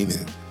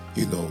 meaning,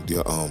 your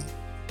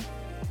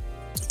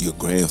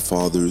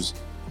grandfathers,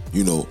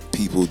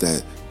 people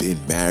that been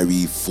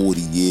married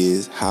 40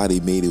 years, how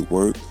they made it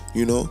work.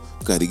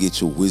 Got to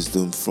get your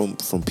wisdom from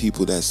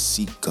people that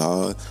seek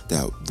God,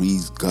 that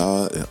reads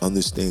God and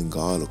understand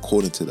God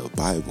according to the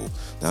Bible,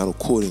 not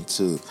according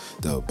to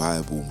the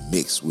Bible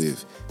mixed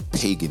with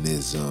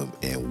paganism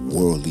and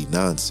worldly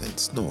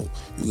nonsense. No,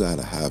 you got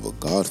to have a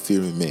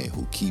God-fearing man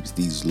who keeps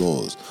these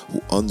laws,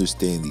 who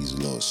understand these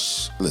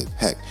laws. Look,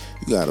 heck,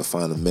 you got to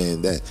find a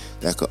man that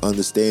could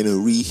understand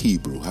and read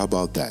Hebrew. How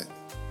about that?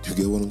 You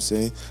get what I'm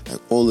saying? Like,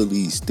 all of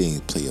these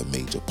things play a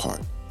major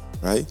part,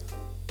 right?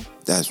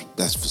 That's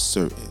for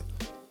certain.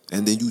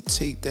 And then you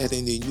take that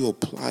and then you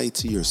apply it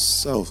to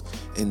yourself,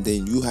 and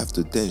then you have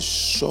to then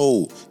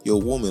show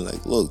your woman,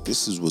 like, look,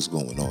 this is what's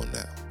going on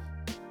now.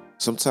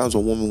 Sometimes a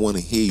woman want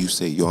to hear you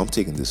say, yo, I'm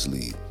taking this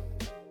lead.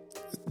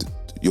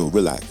 Yo,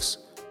 relax.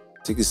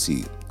 Take a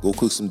seat. Go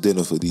cook some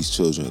dinner for these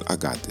children. I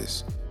got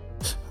this.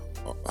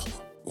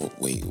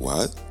 Wait,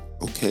 what?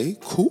 Okay,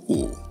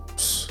 cool.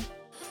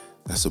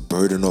 That's a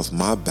burden off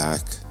my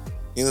back.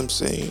 You know what I'm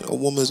saying? A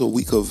woman's a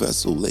weaker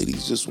vessel.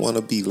 Ladies just want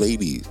to be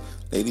ladies.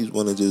 Ladies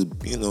want to just,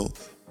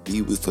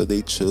 be with for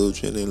their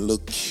children and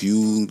look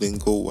cute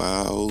and go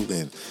out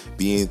and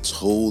being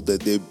told that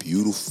they're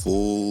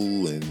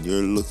beautiful and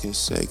you're looking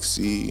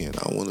sexy and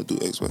I want to do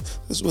X, Y.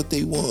 That's what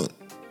they want.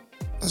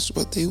 That's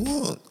what they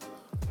want.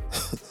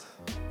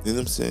 You know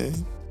what I'm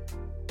saying?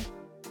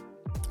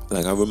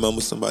 Like, I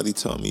remember somebody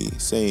telling me,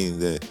 saying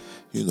that,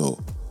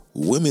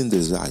 women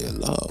desire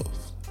love.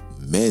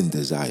 Men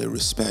desire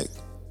respect.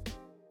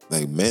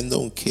 Like, men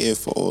don't care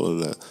for all of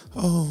the,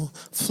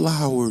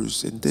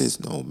 flowers and this.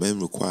 No, men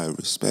require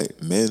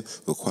respect. Men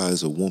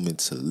requires a woman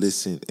to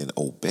listen and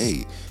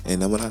obey.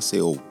 And then when I say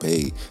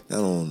obey,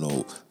 not on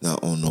no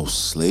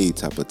slave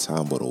type of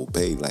time, but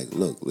obey. Like,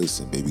 look,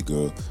 listen, baby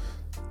girl,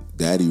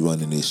 daddy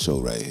running this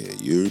show right here.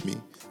 You hear me?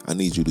 I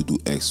need you to do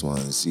X, Y,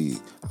 and Z.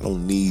 I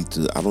don't need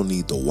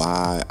the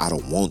why. I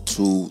don't want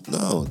to.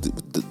 No,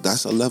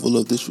 that's a level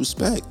of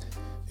disrespect.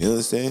 You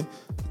understand?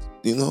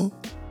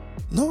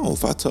 No,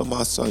 if I tell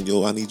my son,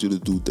 yo, I need you to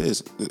do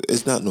this,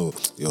 it's not no,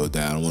 yo,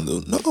 dad, I don't want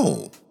to do. No. You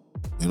know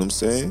what I'm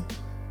saying?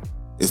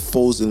 It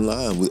falls in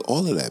line with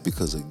all of that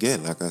because,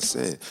 again, like I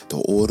said, the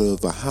order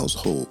of a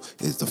household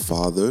is the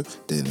father,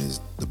 then is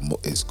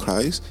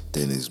Christ,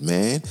 then is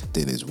man,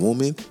 then is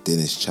woman, then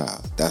is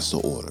child. That's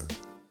the order.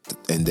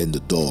 And then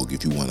the dog,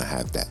 if you want to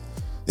have that.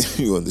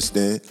 You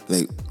understand?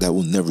 Like, that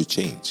will never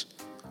change.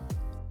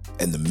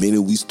 And the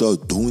minute we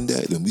start doing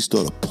that and we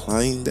start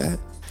applying that,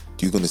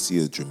 you're going to see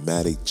a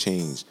dramatic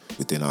change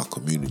within our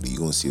community.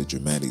 You're going to see a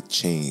dramatic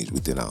change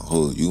within our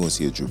hood. You're going to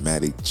see a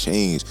dramatic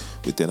change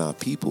within our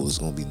people. It's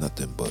going to be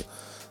nothing but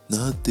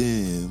love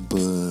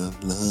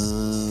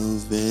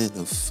and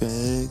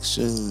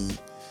affection.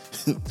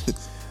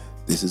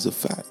 This is a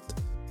fact.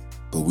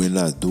 But we're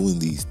not doing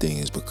these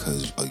things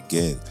because,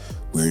 again,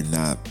 we're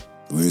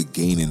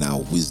gaining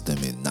our wisdom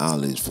and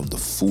knowledge from the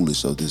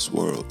foolish of this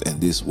world. And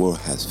this world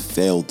has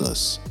failed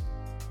us.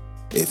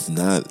 If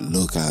not,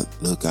 look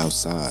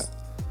outside.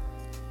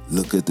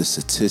 Look at the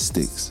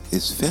statistics.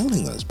 It's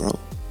failing us, bro.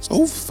 It's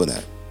over for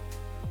that.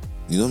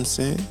 You know what I'm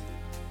saying?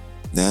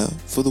 Now,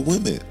 for the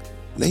women,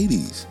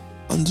 ladies,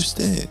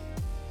 understand.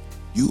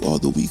 You are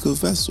the weaker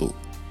vessel.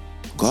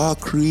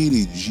 God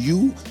created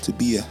you to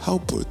be a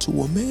helper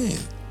to a man.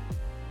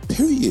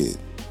 Period.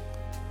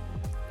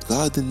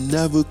 God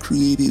never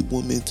created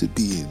women to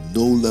be in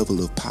no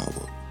level of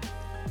power.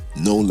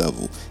 No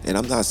level. And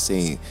I'm not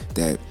saying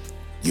that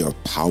you're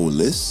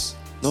powerless.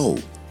 No.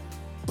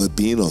 But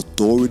being an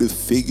authoritative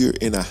figure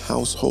in a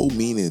household,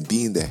 meaning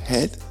being the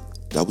head,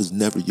 that was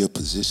never your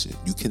position.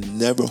 You can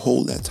never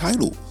hold that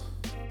title.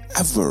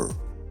 Ever.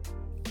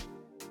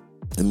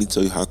 Let me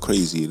tell you how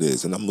crazy it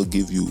is. And I'm gonna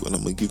give you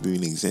an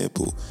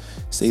example.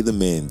 Say the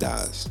man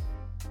dies.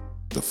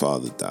 The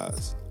father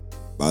dies.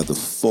 By the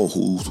foe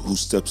who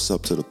steps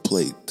up to the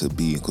plate to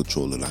be in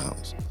control of the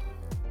house.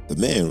 The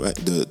man, right?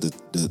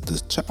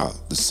 The child,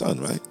 the son,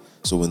 right?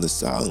 So when the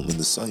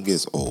son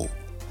gets old,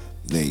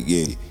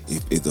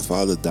 if the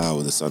father died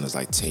when the son is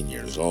like 10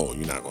 years old,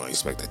 you're not going to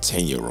expect a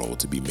 10-year-old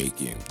to be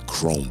making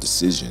grown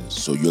decisions.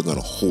 So you're going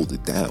to hold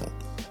it down,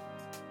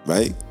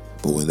 right?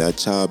 But when that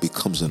child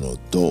becomes an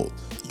adult,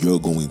 you're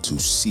going to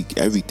seek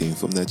everything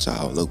from that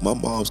child. Look, my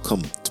mom's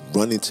come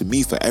running to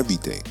me for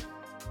everything.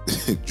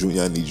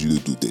 Junior, I need you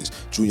to do this.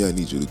 Junior, I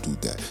need you to do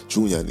that.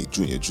 Junior, I need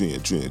Junior.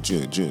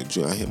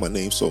 I hear my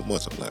name so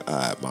much. I'm like, all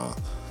right, Mom.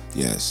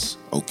 Yes,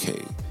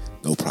 okay,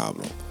 no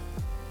problem.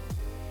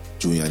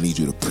 Junior, I need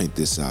you to print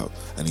this out.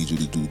 I need you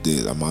to do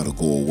this. I'm about to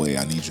go away.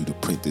 I need you to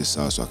print this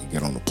out so I can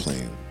get on the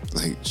plane.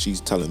 Like, she's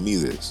telling me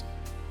this.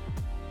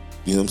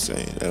 You know what I'm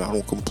saying? And I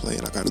don't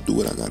complain. I got to do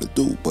what I got to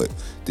do. But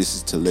this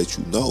is to let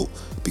you know,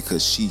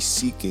 because she's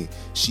seeking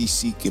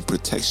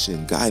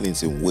protection,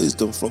 guidance, and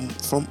wisdom from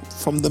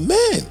the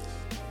man.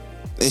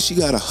 And she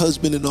got a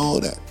husband and all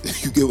that.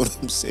 You get what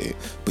I'm saying?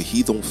 But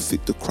he don't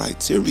fit the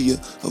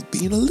criteria of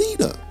being a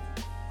leader.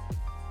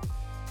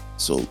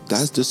 So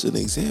that's just an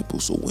example.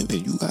 So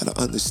women, you got to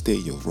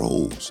understand your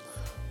roles.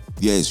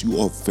 Yes, you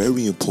are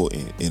very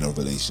important in a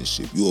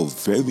relationship. You are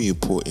very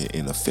important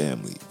in a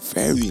family.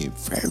 Very,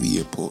 very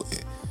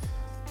important.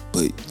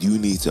 But you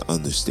need to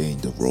understand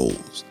the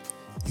roles.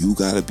 You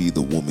got to be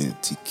the woman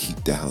to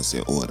keep the house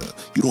in order.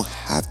 You don't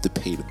have to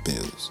pay the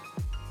bills.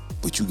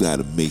 But you got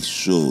to make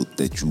sure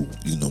that you know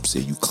what I'm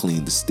saying, you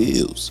clean the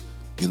stills,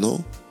 you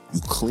know? You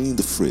clean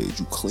the fridge,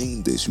 you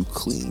clean this, you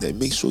clean that.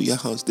 Make sure your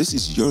house, this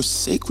is your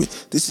sacred,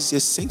 this is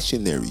your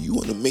sanctuary. You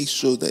want to make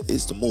sure that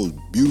it's the most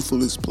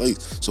beautifulest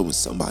place. So when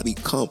somebody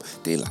come,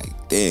 they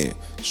like, damn,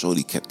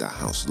 shorty kept the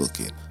house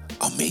looking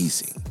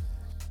amazing.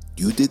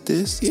 You did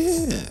this?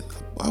 Yeah,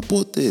 I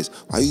bought this.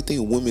 Why do you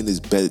think women is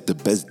the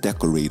best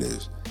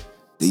decorators?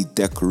 They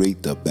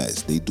decorate the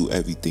best. They do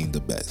everything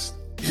the best.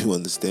 You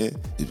understand?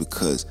 It's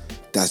because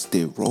that's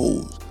their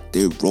roles.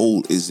 Their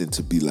role isn't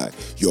to be like,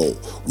 yo,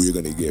 we're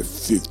going to get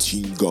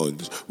 15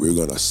 guns. We're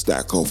going to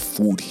stack up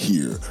food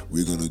here.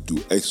 We're going to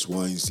do X,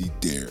 Y, and Z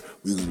there.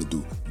 We're going to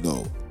do...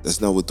 No, that's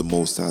not what the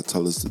Most High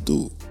tell us to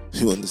do.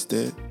 You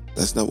understand?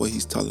 That's not what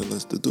he's telling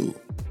us to do.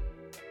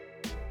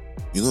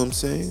 You know what I'm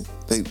saying?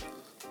 Like,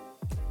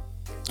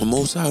 the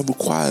Most High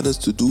required us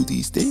to do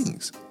these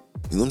things.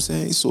 You know what I'm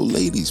saying? So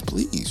ladies,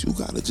 please, you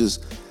got to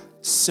just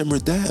simmer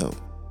down.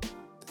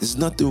 There's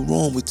nothing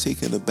wrong with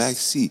taking a back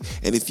seat.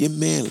 And if your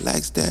man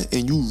lacks that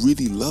and you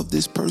really love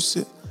this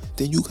person,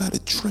 then you gotta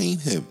train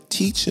him,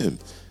 teach him.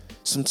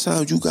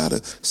 Sometimes you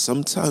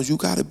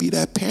gotta be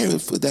that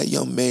parent for that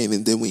young man.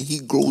 And then when he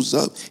grows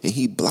up and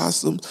he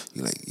blossoms,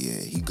 you're like,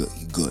 yeah, he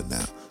good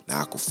now.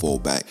 Now I can fall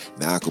back.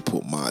 Now I can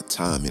put my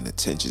time and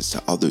attention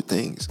to other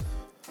things.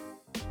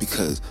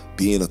 Because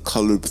being a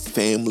colored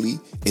family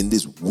in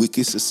this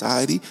wicked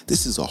society,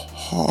 this is a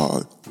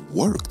hard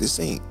work. This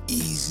ain't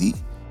easy.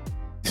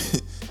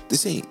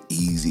 This ain't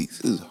easy.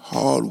 This is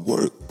hard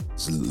work.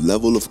 It's a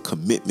level of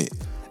commitment.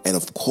 And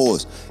of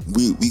course,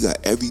 we got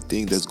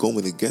everything that's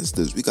going against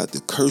us. We got the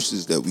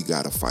curses that we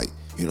gotta fight.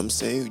 You know what I'm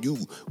saying?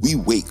 We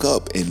wake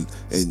up and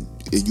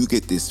you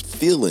get this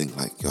feeling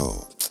like,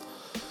 yo,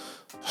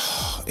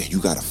 and you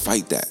gotta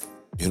fight that.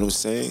 You know what I'm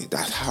saying?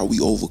 That's how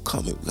we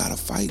overcome it. We gotta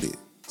fight it.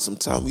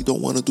 Sometimes we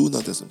don't want to do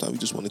nothing. Sometimes we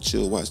just want to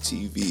chill, watch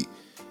TV.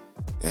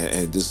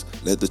 And just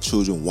let the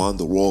children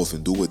wander off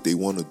and do what they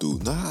want to do.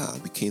 Nah,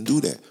 we can't do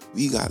that.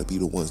 We got to be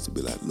the ones to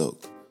be like,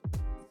 look,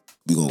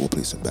 we going to go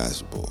play some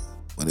basketball.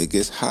 When it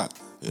gets hot,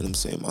 you know what I'm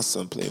saying? My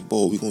son playing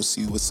ball, we going to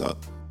see what's up.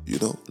 You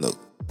know, look,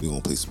 we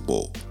going to play some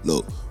ball.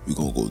 Look, we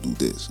going to go do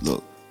this.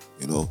 Look,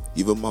 you know,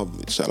 even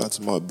shout out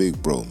to my big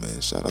bro,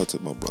 man. Shout out to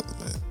my brother,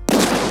 man.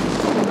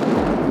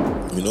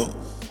 You know,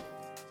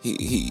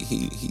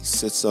 he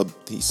sets up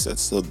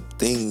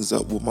things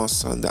up with my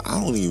son that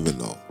I don't even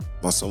know.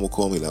 My son will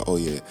call me like, oh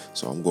yeah,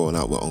 so I'm going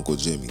out with Uncle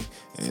Jimmy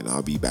and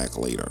I'll be back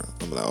later.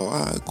 I'm like, all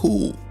right,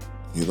 cool.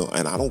 You know,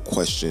 and I don't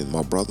question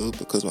my brother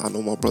because I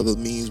know my brother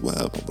means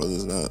well. My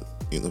brother's not,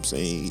 you know what I'm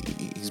saying?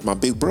 He's my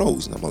big bro.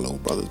 He's not my little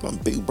brother. He's my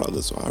big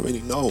brother. So I already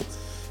know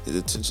his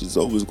attention's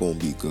always going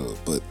to be good.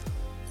 But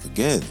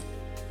again,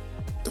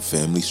 the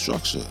family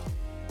structure. You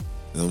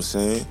know what I'm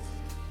saying?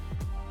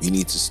 We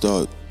need to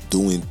start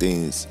doing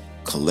things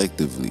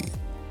collectively.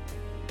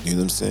 You know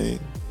what I'm saying?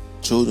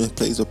 Children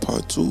plays a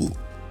part too.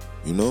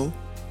 You know,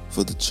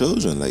 for the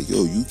children, like,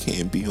 yo, you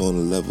can't be on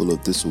a level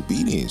of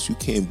disobedience. You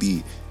can't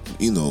be,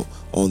 you know,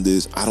 on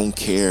this, I don't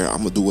care, I'm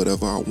going to do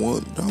whatever I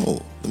want. No,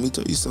 let me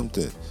tell you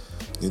something.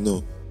 You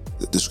know,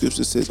 the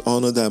scripture says,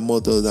 honor thy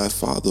mother, thy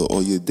father,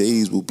 or your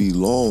days will be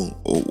long,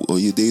 or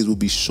your days will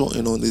be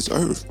shortened on this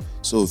earth.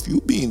 So if you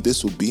being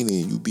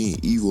disobedient, you being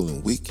evil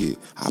and wicked,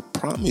 I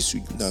promise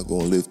you, you're not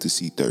going to live to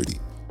see 30.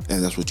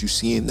 And that's what you're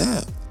seeing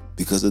now.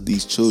 Because of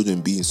these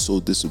children being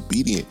so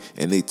disobedient.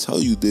 And they tell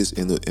you this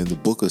in the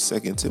book of 2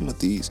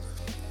 Timothy.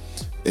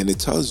 And it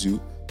tells you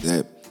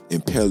that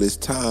in perilous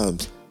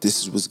times,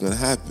 this is what's going to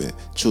happen.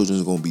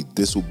 Children are going to be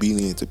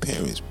disobedient to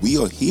parents. We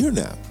are here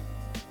now.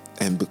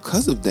 And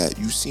because of that,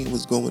 you've seen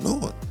what's going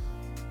on.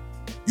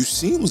 You've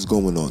seen what's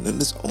going on. And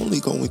it's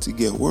only going to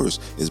get worse.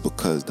 Is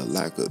because the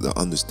lack of the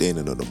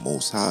understanding of the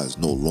Most High is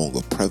no longer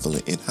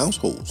prevalent in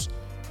households.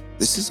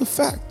 This is a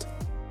fact.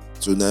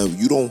 So now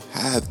you don't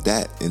have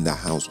that in the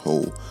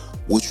household.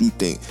 What you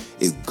think?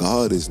 If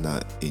God is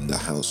not in the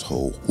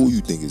household, who you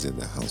think is in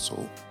the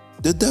household?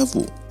 The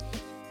devil.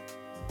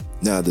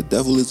 Now the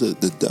devil is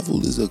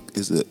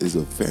a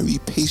very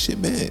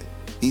patient man.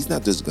 He's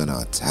not just gonna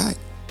attack.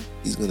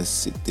 He's gonna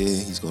sit there.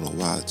 He's gonna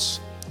watch.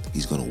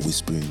 He's gonna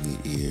whisper in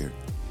your ear.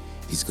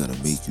 He's gonna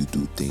make you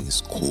do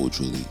things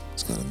cordially.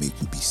 He's gonna make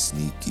you be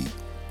sneaky.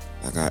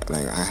 I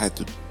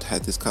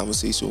had this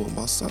conversation with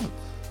my son.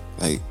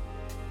 Like,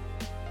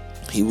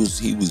 he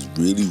was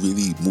really,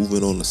 really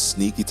moving on a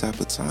sneaky type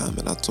of time.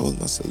 And I told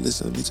him, I said,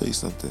 listen, let me tell you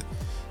something.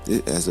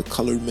 As a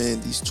colored man,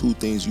 these two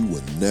things you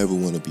would never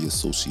want to be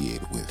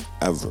associated with,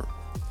 ever.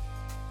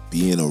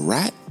 Being a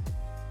rat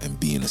and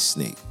being a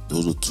snake.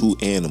 Those are two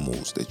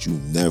animals that you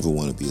never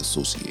want to be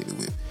associated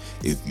with.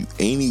 If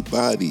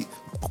anybody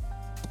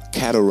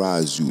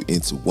categorize you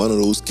into one of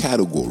those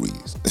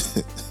categories,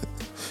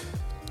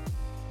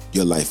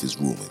 your life is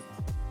ruined.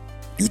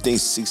 You think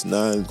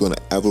 6ix9ine is gonna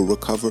ever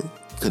recover?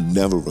 Could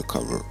never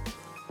recover.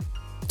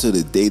 To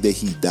the day that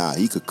he died,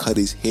 he could cut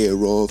his hair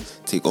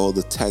off, take all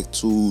the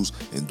tattoos,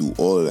 and do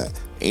all of that.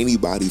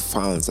 Anybody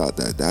finds out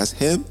that that's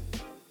him,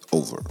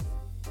 over.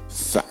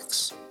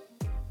 Facts.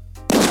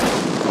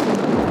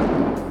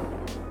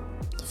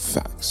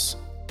 Facts.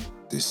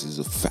 This is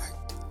a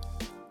fact.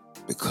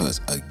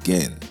 Because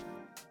again,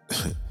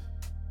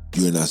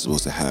 you're not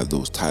supposed to have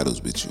those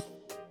titles with you.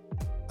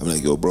 I'm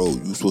like, yo, bro,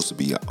 you're supposed to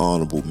be an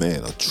honorable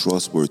man, a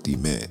trustworthy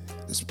man.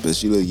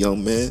 Especially a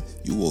young man,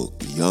 you a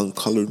young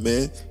colored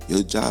man,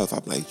 your job,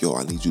 I'm like, yo,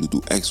 I need you to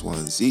do X, Y,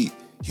 and Z.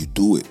 You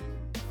do it.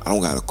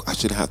 I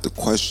shouldn't have to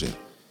question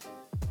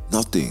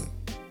nothing.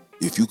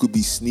 If you could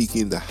be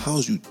sneaky in the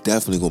house, you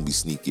definitely gonna be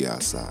sneaky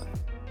outside.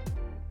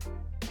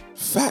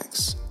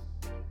 Facts.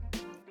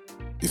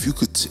 If you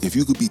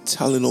could be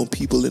telling on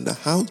people in the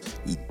house,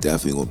 you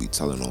definitely gonna be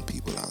telling on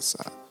people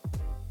outside.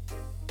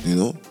 You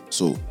know?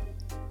 So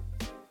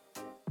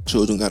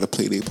children gotta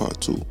play their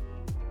part too.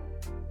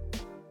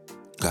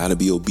 Gotta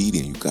be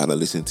obedient. You gotta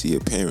listen to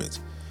your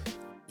parents.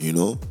 You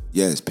know?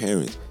 Yes,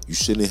 parents. You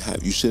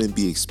shouldn't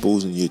be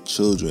exposing your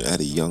children at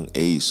a young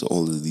age to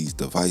all of these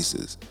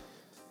devices.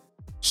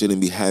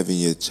 Shouldn't be having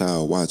your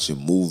child watching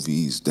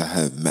movies that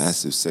have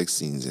massive sex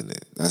scenes in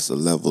it. That's a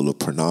level of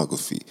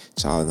pornography.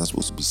 Child not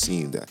supposed to be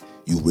seeing that.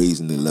 You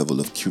raising the level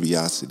of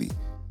curiosity.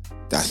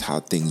 That's how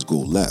things go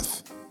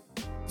left.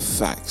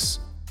 Facts.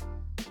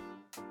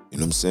 You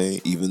know what I'm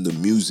saying? Even the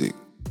music.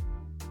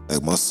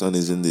 Like my son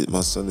is in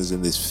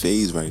this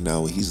phase right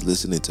now where he's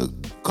listening to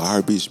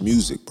garbage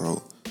music,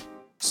 bro.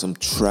 Some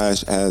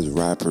trash ass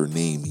rapper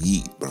named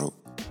Yeet, bro.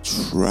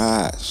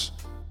 Trash.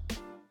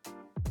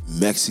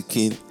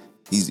 Mexican.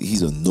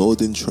 He's a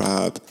northern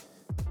tribe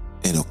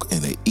and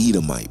an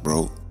Edomite,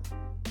 bro.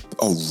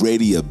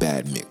 Already a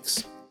bad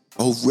mix.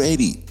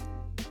 Already.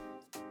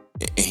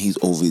 And he's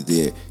over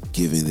there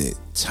giving it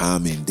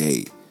time and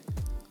day.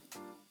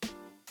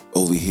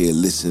 Over here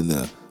listening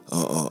to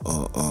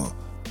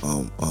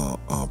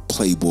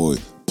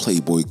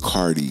Playboy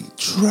Cardi.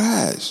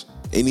 Trash.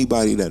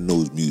 Anybody that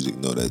knows music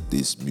know that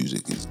this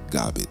music is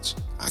garbage.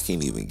 I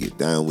can't even get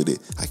down with it.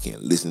 I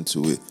can't listen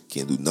to it.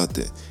 Can't do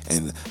nothing.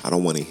 And I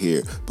don't want to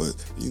hear, but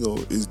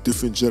it's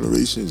different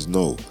generations.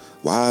 No.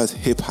 Why is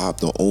hip hop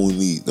the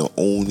only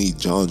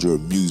genre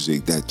of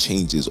music that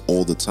changes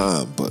all the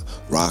time? But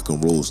rock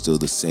and roll still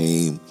the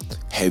same,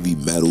 heavy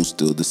metal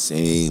still the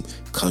same,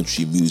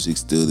 country music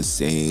still the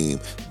same,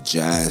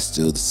 jazz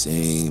still the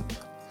same.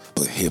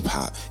 But hip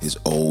hop is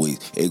always,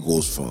 it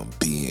goes from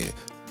being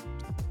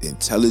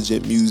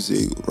intelligent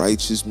music,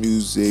 righteous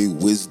music,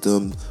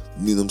 wisdom,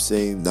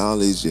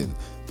 knowledge and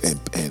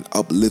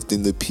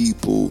uplifting the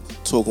people,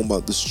 talking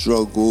about the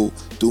struggle,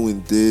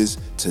 doing this,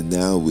 to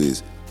now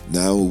it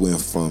went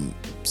from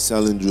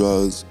selling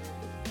drugs,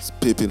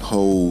 pimping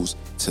hoes,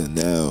 to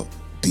now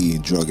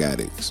being drug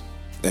addicts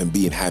and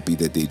being happy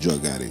that they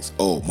drug addicts.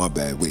 Oh, my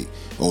bad, wait.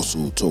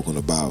 Also talking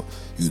about,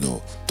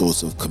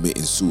 thoughts of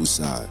committing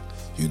suicide,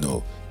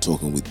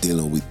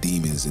 dealing with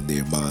demons in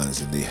their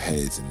minds and their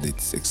heads, and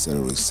it's et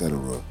cetera, et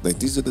cetera. Like,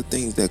 these are the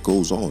things that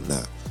goes on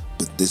now.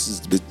 But this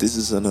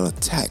is an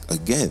attack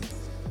again,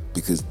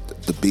 because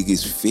the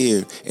biggest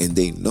fear, and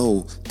they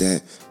know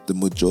that the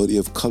majority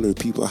of colored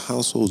people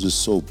households is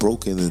so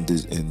broken and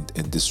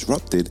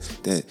disrupted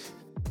that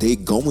they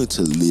going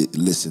to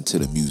listen to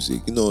the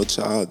music. A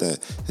child that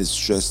is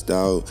stressed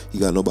out, he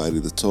got nobody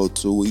to talk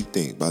to. What do you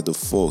think? By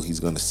default, he's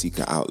gonna seek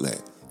an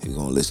outlet. He's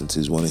going to listen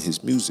to one of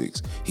his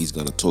musics. He's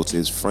going to talk to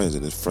his friends,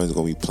 and his friends are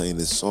going to be playing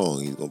this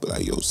song. He's going to be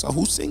like, yo, son,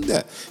 who sing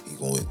that?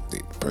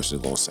 The person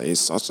is going to say it's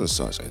such and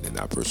such, and then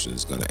that person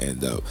is going to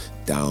end up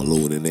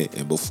downloading it,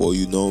 and before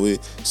you know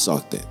it,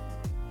 sucked in.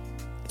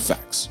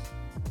 Facts.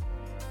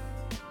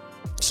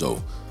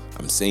 So,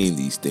 I'm saying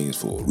these things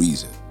for a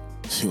reason.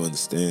 You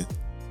understand?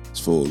 It's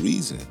for a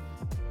reason.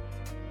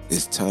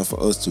 It's time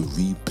for us to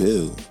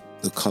rebuild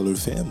the colored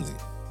family.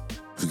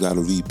 We got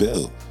to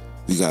rebuild.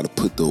 We got to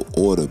put the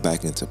order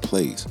back into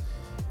place.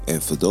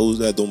 And for those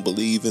that don't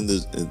believe in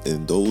this,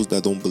 and those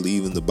that don't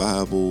believe in the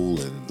Bible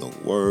and the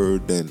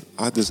Word, then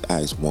I just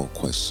ask one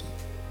question.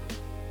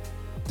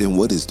 Then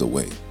what is the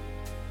way?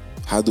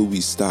 How do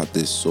we stop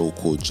this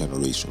so-called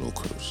generational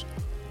curse?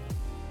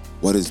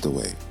 What is the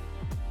way?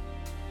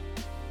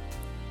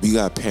 We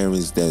got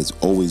parents that's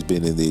always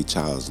been in their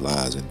child's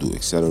lives and do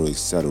et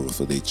cetera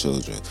for their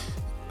children.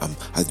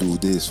 I do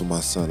this for my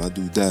son. I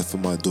do that for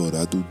my daughter.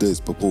 I do this,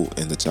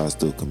 and the child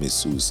still commits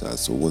suicide.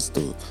 So what's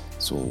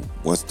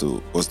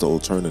the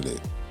alternative?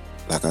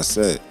 Like I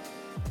said,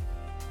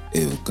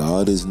 if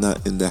God is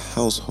not in the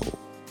household,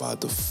 by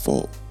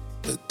default,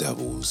 the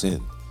devil is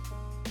in,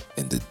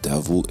 and the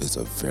devil is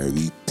a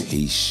very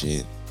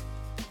patient,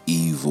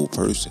 evil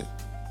person.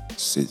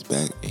 Sits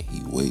back and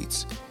he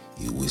waits.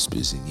 He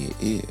whispers in your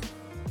ear,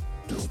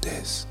 "Do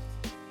this.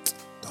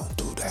 Don't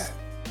do that.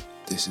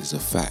 This is a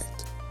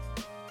fact.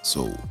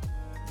 So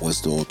what's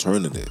the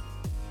alternative?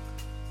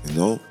 You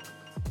know?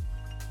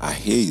 I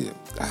hear you.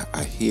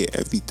 I hear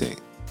everything.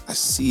 I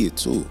see it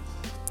too.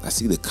 I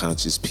see the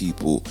conscious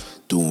people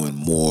doing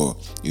more,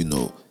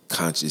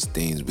 conscious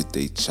things with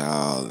their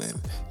child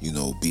and,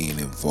 being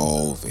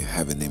involved and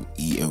having them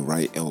eating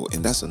right.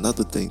 And that's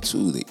another thing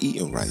too, the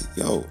eating right.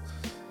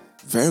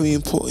 Very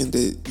important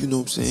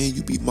that,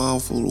 you be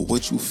mindful of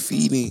what you're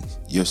feeding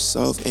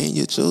yourself and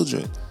your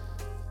children.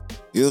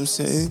 You know what I'm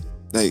saying?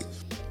 Like,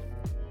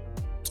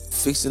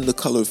 fixing the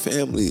colored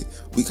family,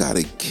 we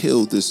gotta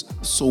kill this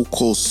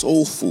so-called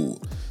soul food.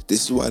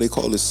 This is why they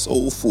call it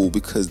soul food,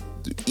 because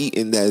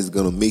eating that is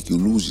gonna make you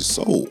lose your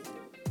soul.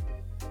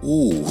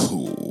 Ooh.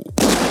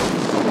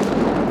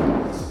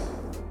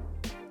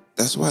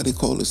 That's why they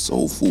call it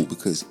soul food,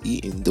 because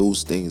eating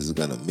those things is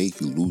gonna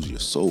make you lose your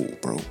soul,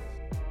 bro.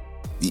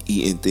 Be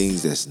eating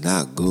things that's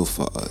not good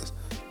for us.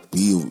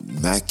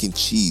 Mac and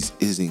cheese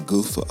isn't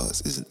good for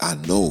us. I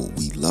know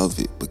we love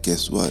it, but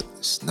guess what?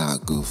 It's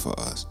not good for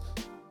us.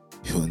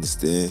 You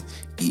understand?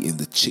 Eating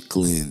the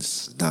chitlins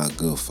is not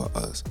good for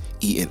us.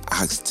 Eating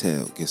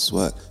oxtail, guess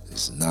what?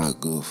 It's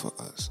not good for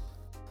us.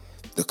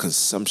 The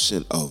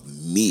consumption of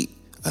meat,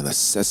 an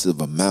excessive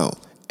amount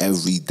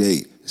every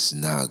day, is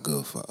not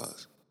good for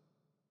us.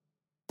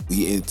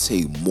 We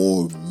intake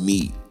more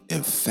meat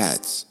and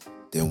fats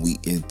than we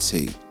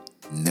intake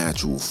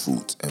natural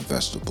fruits and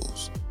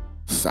vegetables.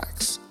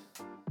 Facts.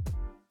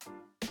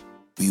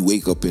 We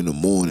wake up in the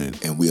morning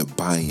and we are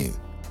buying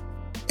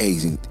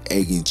egg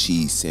and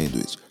cheese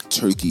sandwich,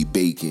 turkey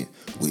bacon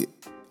with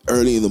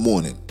early in the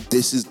morning.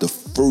 This is the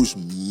first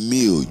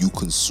meal you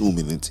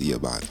consuming into your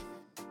body.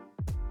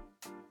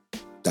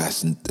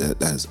 That's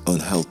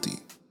unhealthy.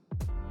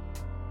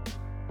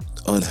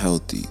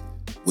 Unhealthy.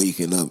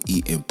 Waking up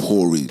eating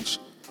porridge,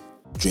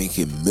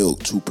 drinking milk,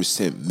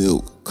 2%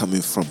 milk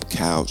coming from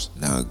cows,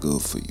 not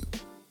good for you.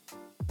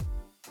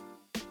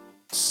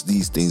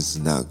 These things is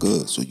not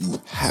good. So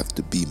you have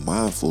to be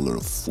mindful of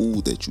the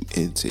food that you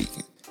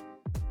intaking.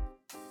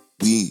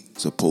 We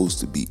supposed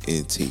to be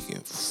intaking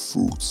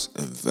fruits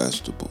and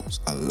vegetables,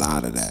 a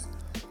lot of that.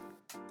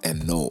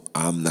 And no,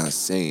 I'm not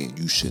saying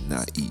you should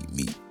not eat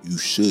meat. You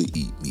should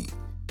eat meat,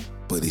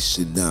 but it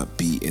should not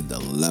be in the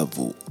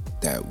level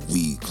that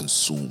we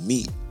consume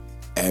meat.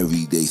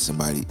 Every day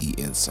somebody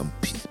eating some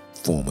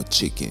form of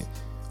chicken,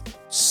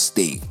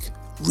 steak,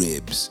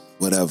 ribs,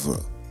 whatever.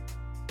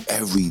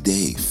 Every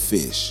day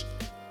fish.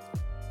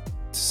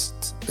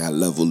 That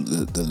level,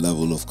 the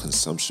level of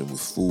consumption with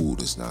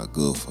food is not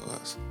good for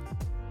us.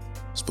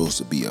 It's supposed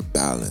to be a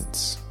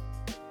balance.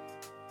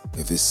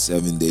 If it's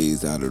 7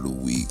 days out of the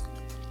week,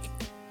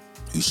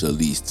 you should at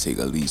least take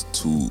at least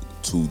two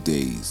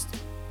days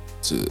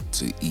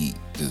to eat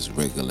just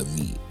regular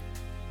meat,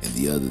 and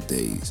the other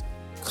days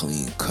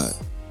clean cut.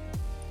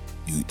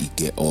 You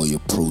get all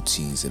your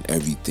proteins and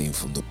everything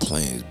from the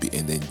plants,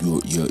 and then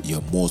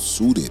you're more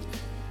suited.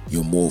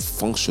 You're more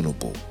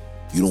functionable.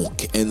 You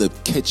don't end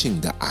up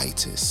catching the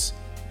itis.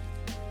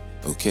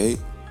 Okay?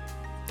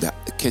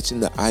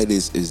 Catching the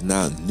itis is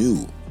not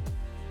new.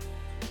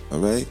 All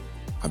right?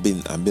 I've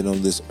been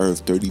on this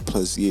earth 30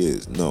 plus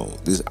years. No,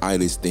 this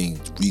itis thing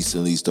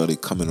recently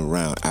started coming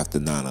around after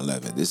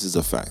 9/11. This is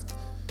a fact.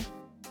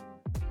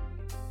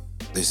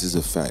 This is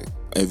a fact.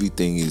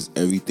 Everything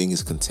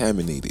is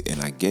contaminated,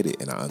 and I get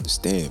it and I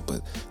understand,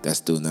 but that's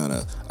still not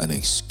an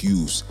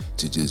excuse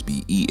to just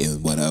be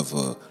eating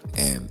whatever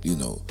and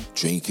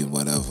drinking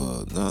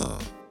whatever. Nah.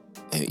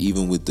 And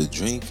even with the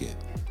drinking,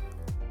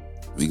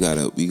 we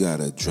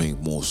gotta drink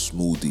more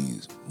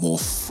smoothies, more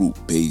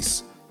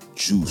fruit-based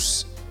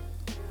juice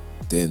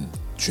than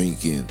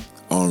drinking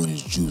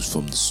orange juice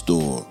from the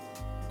store,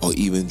 or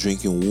even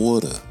drinking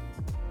water.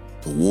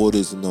 The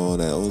waters and all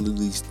that, all of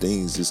these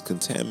things is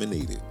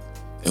contaminated.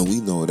 And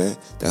we know that.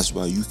 That's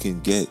why you can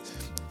get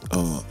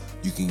on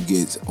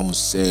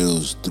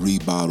sales 3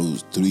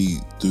 bottles,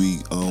 three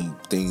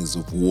things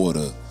of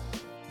water,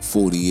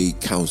 48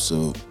 counts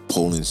of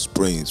Poland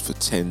Springs for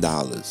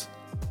 $10.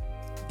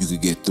 You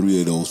could get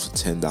 3 of those for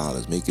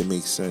 $10. Make it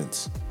make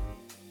sense.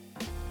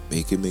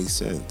 Make it make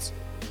sense.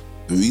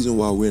 The reason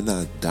why we're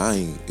not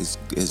dying is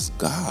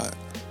God.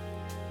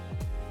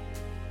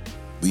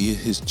 We are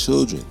His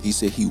children. He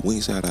said He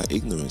winks at our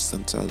ignorance.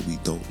 Sometimes we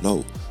don't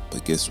know.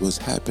 But guess what's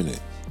happening?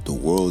 The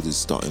world is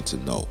starting to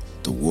know.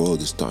 The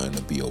world is starting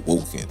to be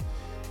awoken.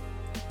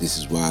 This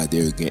is why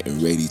they're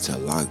getting ready to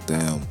lock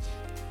down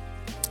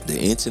the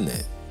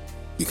internet,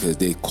 because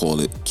they call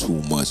it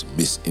too much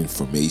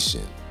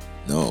misinformation.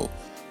 No,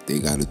 they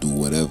got to do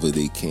whatever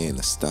they can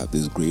to stop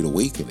this great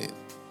awakening.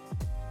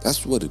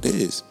 That's what it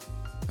is.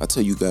 I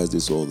tell you guys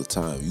this all the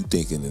time. You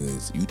thinking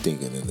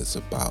it's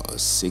about a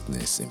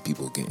sickness and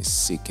people getting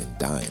sick and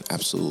dying.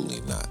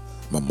 Absolutely not.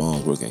 My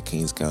mom's working at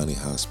Kings County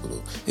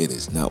Hospital. It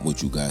is not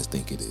what you guys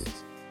think it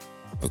is.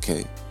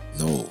 Okay?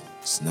 No,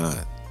 it's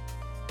not.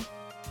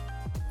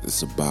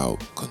 It's about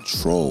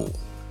control.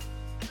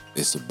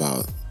 It's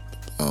about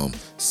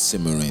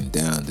simmering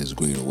down this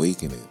great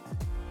awakening.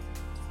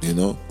 They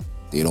don't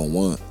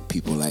want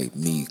people like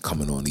me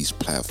coming on these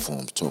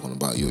platforms talking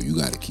about, yo, you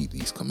got to keep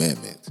these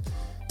commandments.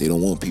 They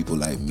don't want people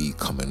like me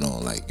coming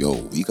on like, yo,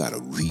 we got to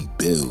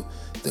rebuild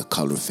the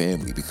color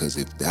family, because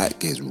if that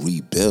gets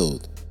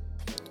rebuilt,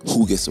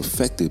 who gets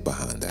affected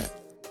behind that?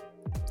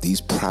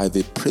 These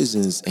private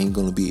prisons ain't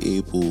going to be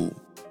able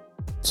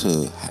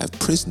to have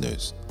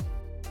prisoners.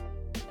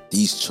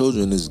 These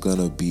children is going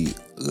to be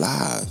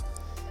live.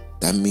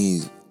 That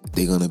means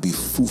they're going to be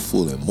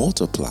fruitful and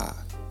multiply.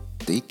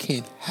 They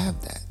can't have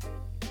that.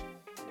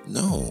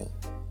 No.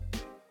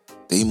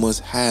 They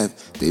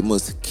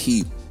must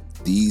keep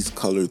these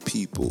colored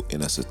people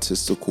in a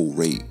statistical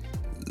rate,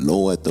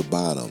 low at the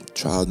bottom,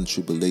 trials and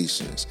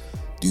tribulations,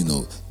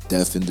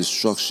 death and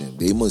destruction.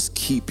 They must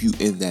keep you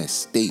in that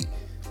state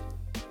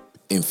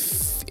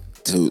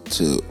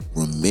to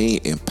remain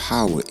in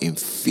power, in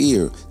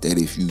fear that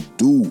if you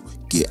do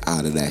get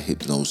out of that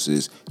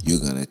hypnosis, you're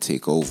going to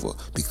take over,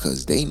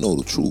 because they know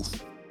the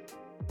truth.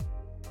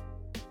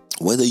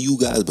 Whether you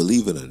guys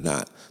believe it or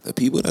not, the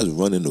people that's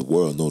running the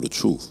world know the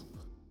truth.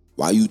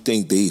 Why you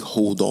think they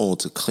hold on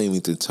to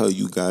claiming to tell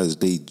you guys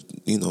they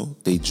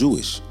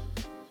Jewish?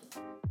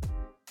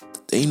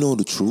 They know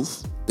the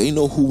truth. They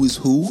know who is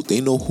who. They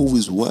know who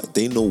is what.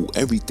 They know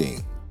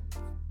everything.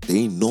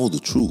 They know the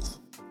truth.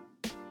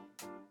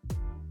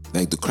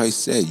 Like the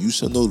Christ said, you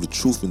shall know the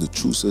truth and the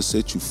truth shall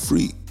set you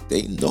free.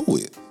 They know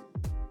it.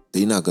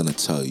 They're not going to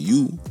tell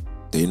you.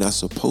 They're not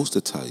supposed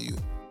to tell you.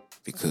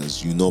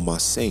 Because you know my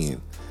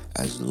saying,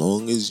 as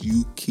long as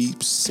you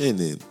keep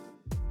sinning,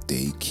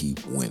 they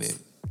keep winning.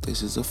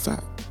 This is a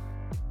fact.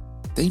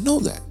 They know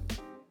that.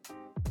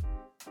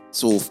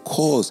 So of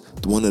course,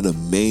 one of the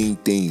main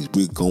things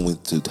we're going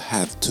to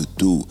have to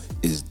do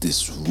is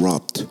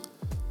disrupt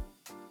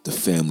the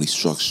family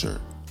structure.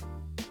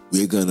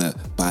 We're gonna,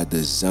 by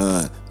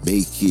design,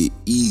 make it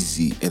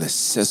easy and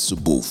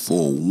accessible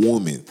for a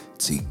woman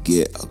to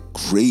get a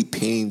great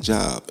paying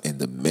job, and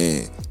the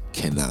man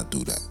cannot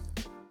do that.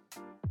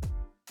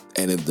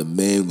 And if the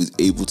man was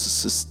able to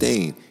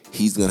sustain,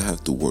 he's gonna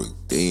have to work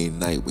day and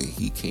night where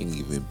he can't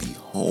even be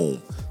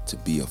home to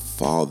be a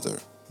father.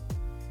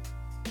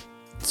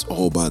 It's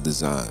all by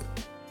design.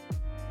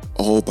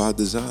 All by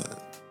design.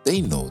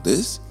 They know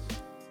this.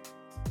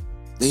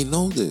 They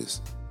know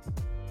this.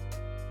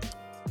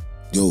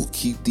 Yo,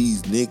 keep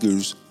these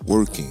niggers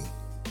working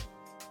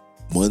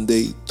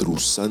Monday through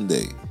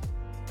Sunday.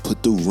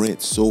 Put the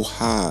rent so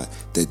high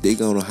that they're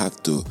gonna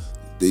have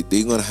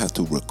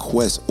to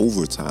request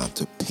overtime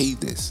to pay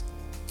this.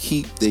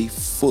 Keep their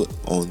foot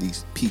on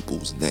these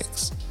people's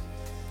necks.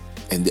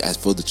 And as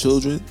for the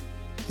children,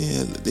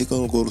 yeah, they're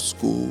gonna go to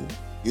school.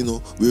 We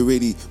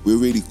already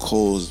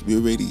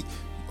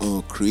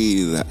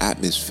created an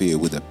atmosphere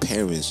where the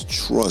parents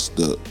trust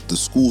the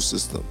school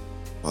system.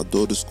 My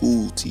daughter's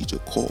school teacher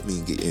called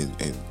me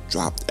and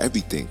dropped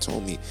everything,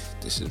 told me,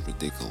 this is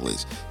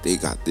ridiculous. They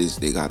got this,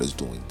 they got us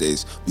doing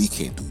this. We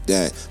can't do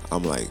that.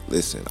 I'm like,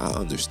 listen, I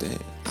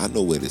understand. I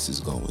know where this is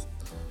going.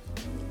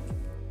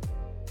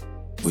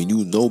 When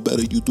you know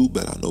better, you do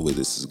better. I know where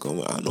this is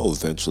going. I know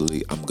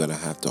eventually I'm going to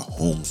have to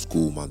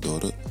homeschool my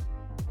daughter.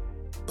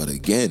 But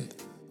again,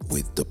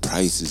 with the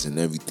prices and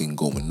everything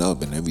going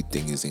up and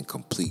everything is in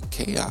complete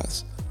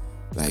chaos,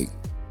 like,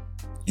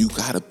 you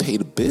got to pay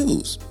the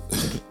bills.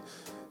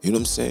 You know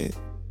what I'm saying?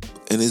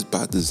 And it's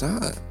by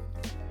design.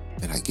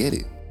 And I get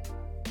it.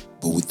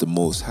 But with the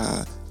Most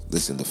High,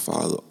 listen, the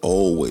Father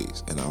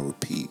always, and I'll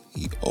repeat,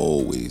 He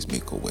always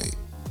make a way.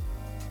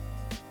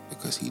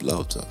 Because He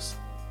loves us.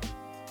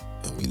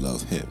 And we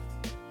love Him.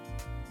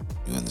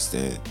 You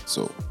understand?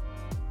 So,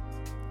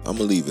 I'm going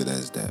to leave it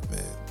as that,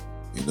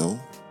 man.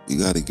 We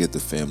got to get the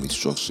family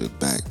structure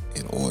back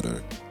in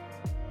order.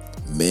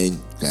 Men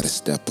got to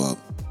step up.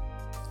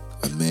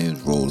 A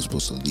man's role is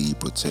supposed to lead,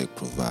 protect,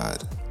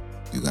 provide.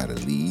 You got to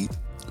lead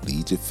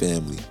your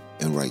family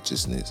in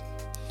righteousness.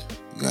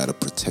 You got to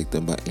protect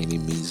them by any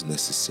means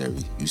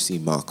necessary. You see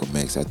Malcolm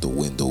X at the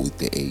window with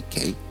the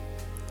AK.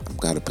 I've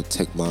got to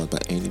protect mine by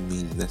any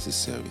means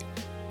necessary.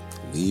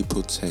 Lead,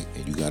 protect,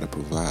 and you got to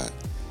provide.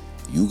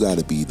 You got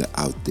to be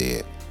out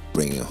there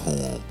bringing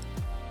home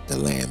the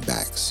land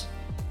backs.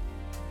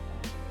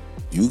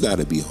 You got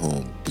to be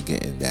home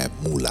getting that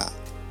moolah.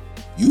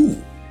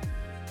 You.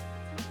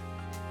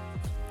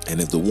 And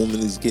if the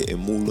woman is getting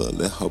moolah,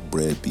 let her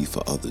bread be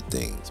for other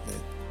things,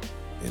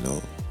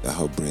 man. Let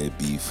her bread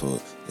be for,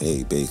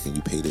 hey, babe, can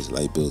you pay this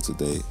light bill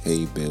today?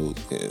 Hey, babe,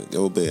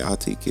 yo, babe, I'll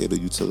take care of the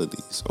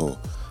utilities. Or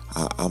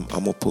I'm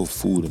going to put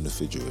food in the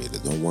refrigerator.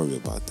 Don't worry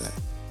about that.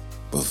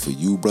 But for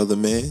you, brother,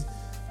 man,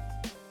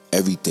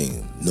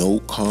 everything, no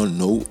car,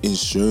 no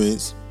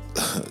insurance,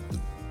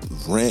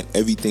 rent,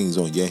 everything's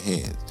on your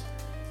hands.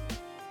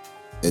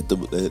 Let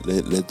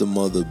the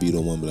mother be the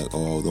one be like,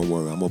 oh, don't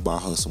worry, I'm going to buy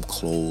her some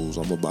clothes.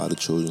 I'm going to buy the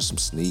children some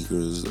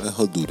sneakers. Let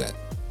her do that.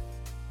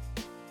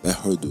 Let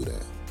her do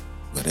that.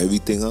 But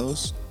everything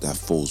else, that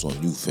falls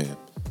on you, fam.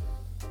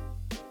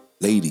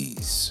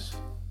 Ladies.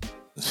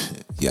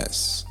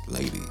 Yes,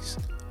 ladies.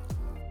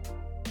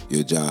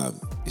 Your job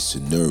is to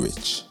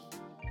nourish,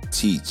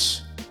 teach,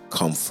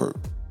 comfort.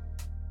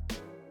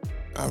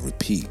 I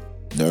repeat,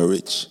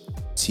 nourish,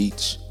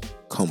 teach,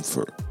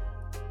 comfort.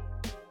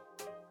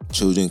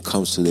 Children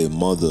come to their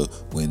mother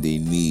when they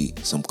need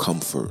some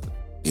comfort.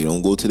 They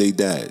don't go to their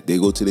dad. They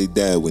go to their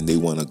dad when they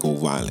want to go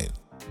violent.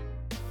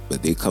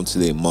 But they come to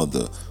their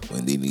mother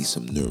when they need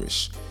some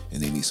nourish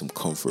and they need some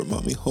comfort.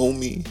 Mommy, hold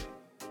me.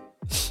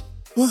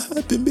 What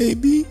happened,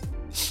 baby?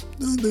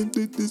 No, they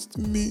did this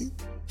to me.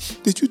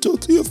 Did you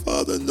talk to your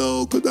father?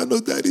 No, because I know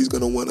daddy's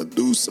going to want to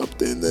do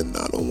something and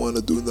I don't want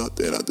to do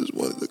nothing. I just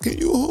want to, can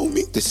you hold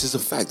me? This is a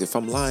fact. If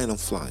I'm lying, I'm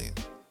flying.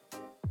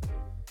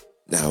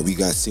 Now, we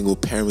got single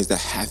parents that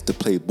have to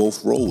play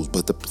both roles,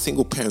 but the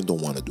single parent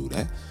don't want to do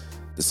that.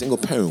 The single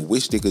parent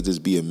wish they could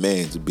just be a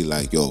man to be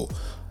like, yo,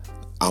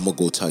 I'm going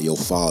to go tell your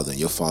father and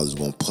your father's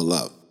going to pull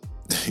up.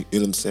 You know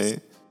what I'm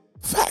saying?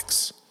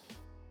 Facts.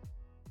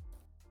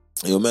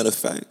 Yo, matter of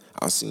fact,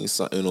 I seen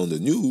something on the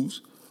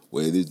news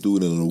where this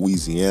dude in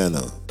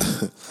Louisiana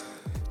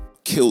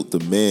killed the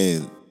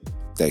man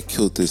that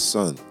killed his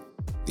son.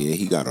 Yeah,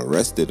 he got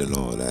arrested and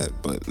all that.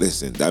 But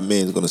listen, that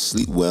man's going to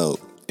sleep well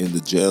in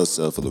the jail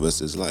cell for the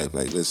rest of his life.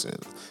 Like, listen,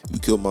 you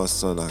killed my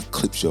son, I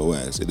clipped your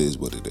ass. It is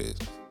what it is.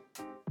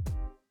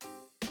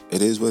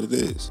 It is what it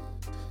is.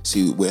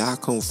 See, where I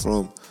come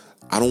from,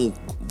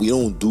 we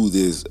don't do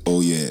this,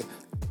 oh yeah,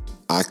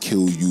 I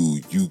kill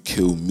you, you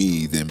kill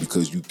me, then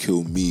because you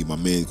kill me, my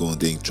man's going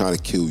to then try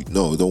to kill you.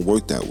 No, it don't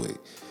work that way.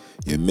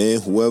 Your man,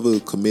 whoever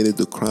committed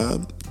the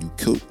crime, you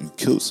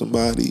killed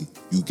somebody,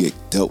 you get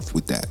dealt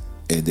with that.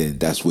 And then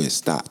that's where it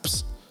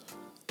stops.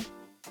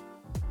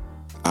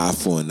 Eye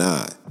for an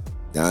eye.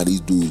 Now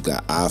these dudes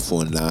got eye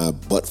for an eye,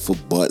 butt for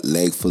butt,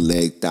 leg for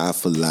leg, thigh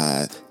for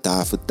thigh,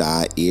 thigh for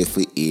thigh, ear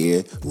for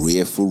ear,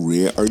 rear for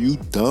rear. Are you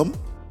dumb?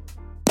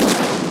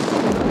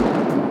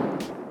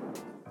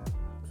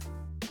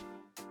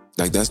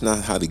 Like, that's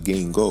not how the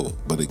game go.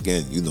 But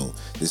again, you know,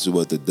 this is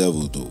what the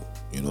devil do.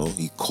 You know,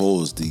 he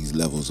caused these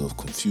levels of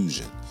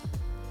confusion.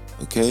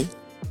 Okay?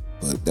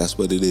 But that's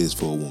what it is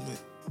for a woman.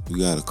 You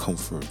gotta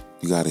comfort.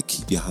 You gotta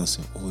keep your house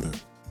in order.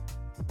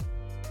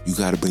 You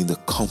gotta bring the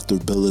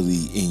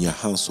comfortability in your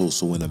household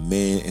so when a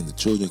man and the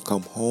children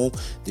come home,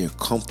 they're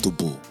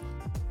comfortable.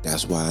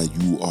 That's why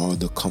you are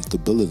the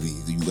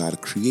comfortability. You gotta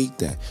create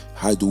that.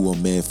 How do a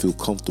man feel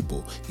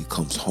comfortable? He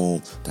comes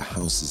home, the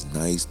house is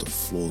nice, the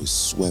floor is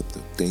swept, the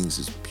things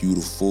is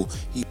beautiful.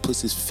 He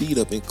puts his feet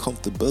up in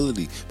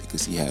comfortability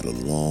because he had a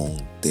long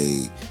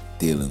day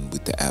dealing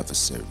with the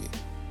adversary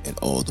and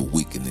all the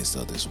wickedness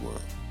of this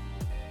world.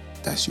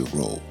 That's your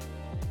role.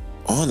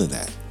 Honor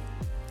that.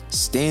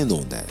 Stand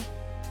on that.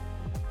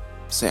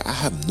 Say, I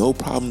have no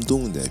problem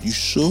doing that. You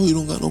sure you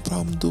don't got no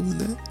problem doing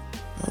that?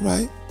 All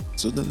right.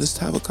 So then let's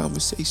have a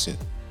conversation.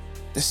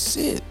 That's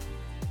it.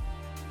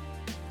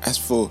 As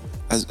for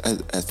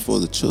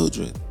the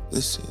children,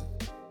 listen.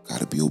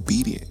 Gotta be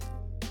obedient.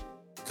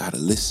 Gotta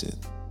listen.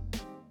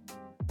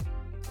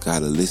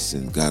 Gotta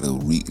listen. Gotta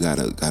read.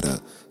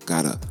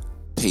 Gotta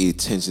pay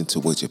attention to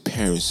what your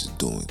parents are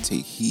doing.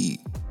 Take heed.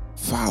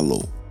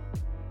 Follow.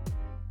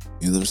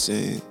 You know what I'm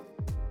saying?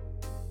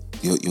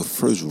 Your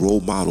first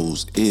role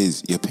models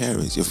is your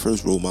parents. Your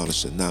first role model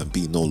should not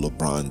be no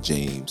LeBron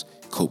James,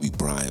 Kobe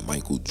Bryant,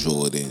 Michael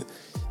Jordan,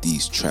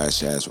 these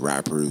trash-ass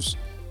rappers.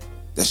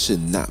 That should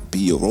not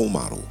be your role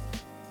model.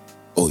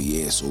 Oh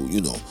yeah, so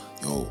you know,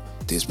 yo,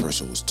 this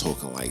person was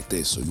talking like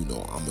this, so you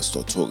know, I'm gonna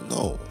start talking.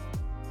 No.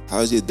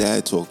 How's your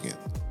dad talking?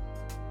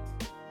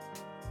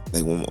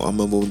 Like, I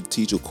remember when the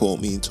teacher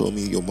called me and told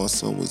me, yo, my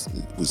son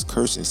was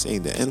cursing,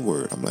 saying the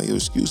N-word. I'm like, yo,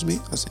 excuse me?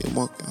 I said,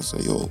 Mark, I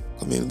said, yo,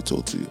 come here, let me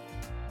talk to you.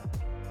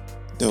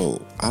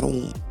 Yo,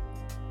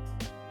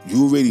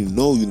 you already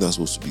know you're not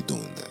supposed to be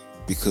doing that.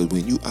 Because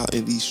when you out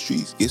in these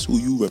streets, guess who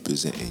you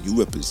representing? You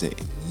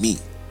representing me.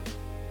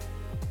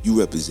 You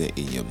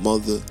representing your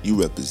mother.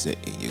 You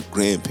representing your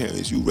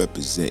grandparents. You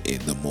representing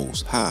the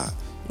Most High.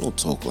 You don't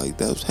talk like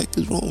that. What the heck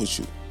is wrong with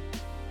you?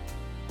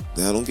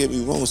 Now, don't get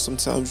me wrong.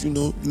 Sometimes, you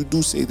know, you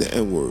do say the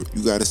N-word.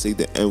 You got to say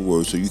the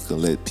N-word so you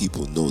can let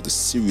people know the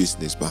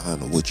seriousness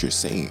behind what you're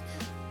saying.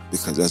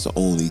 Because that's the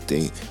only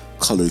thing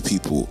colored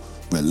people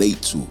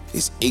relate to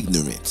is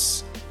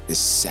ignorance. It's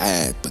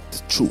sad, but the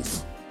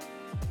truth.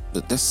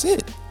 But that's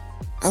it.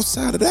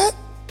 Outside of that,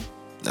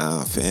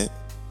 nah, fam.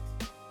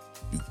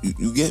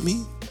 You get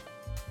me?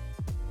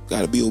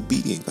 Gotta be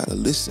obedient. Gotta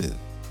listen.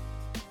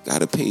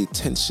 Gotta pay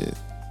attention.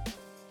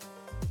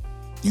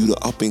 You the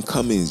up and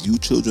comings. You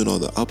children are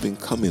the up and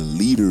coming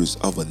leaders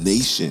of a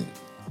nation.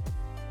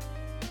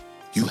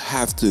 You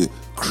have to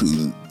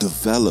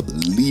develop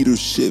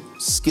leadership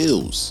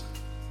skills.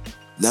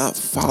 Not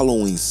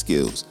following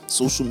skills.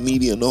 Social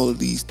media and all of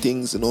these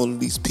things and all of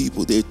these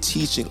people, they're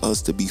teaching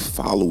us to be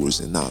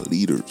followers and not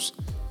leaders.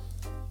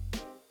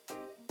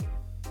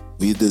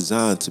 We're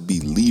designed to be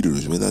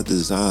leaders. We're not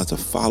designed to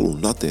follow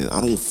nothing. I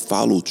don't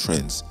follow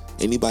trends.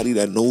 Anybody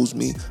that knows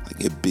me, I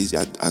get busy.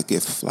 I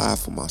get fly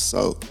for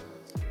myself.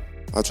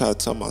 I try to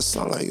tell my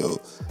son, like, yo,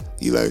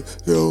 he like,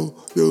 yo,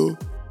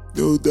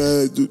 yo,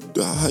 dad,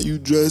 how you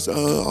dress, I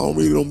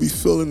don't be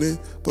feeling it,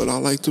 but I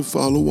like to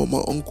follow what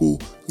my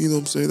uncle, you know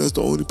what I'm saying? That's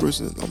the only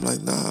person. I'm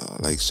like, nah,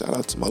 like, shout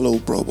out to my little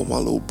bro, but my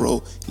little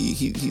bro,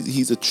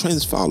 he's a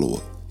trend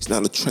follower. He's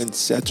not a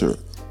trendsetter.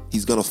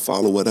 He's gonna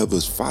follow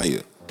whatever's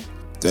fire.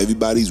 If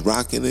everybody's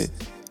rocking it,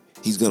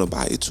 he's gonna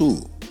buy it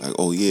too. Like,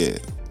 oh yeah,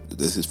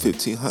 this is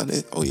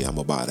 $1,500. Oh yeah, I'm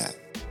gonna buy that.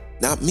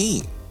 Not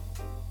me.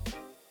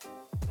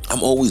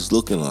 I'm always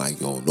looking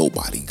like, yo,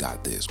 nobody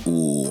got this.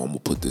 Ooh, I'm gonna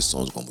put this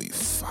song, it's gonna be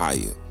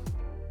fire.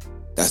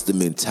 That's the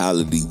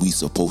mentality we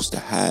supposed to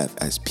have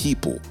as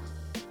people.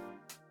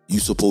 You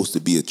supposed to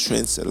be a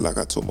trendsetter. Like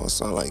I told my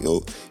son, like,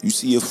 yo, you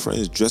see your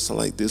friends dressing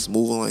like this,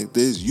 moving like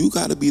this, you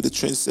gotta be the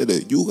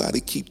trendsetter. You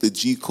gotta keep the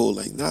G code.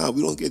 Like, nah,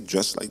 we don't get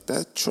dressed like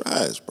that.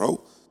 Trash, bro.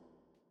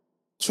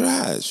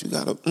 Trash. You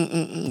gotta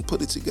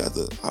put it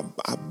together.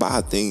 I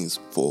buy things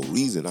for a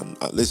reason.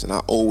 Listen, I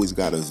always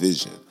got a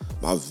vision.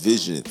 My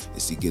vision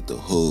is to get the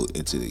hood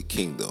into the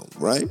kingdom,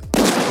 right?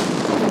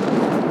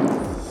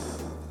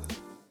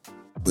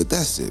 But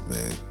that's it,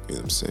 man. You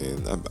know what I'm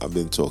saying? I've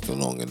been talking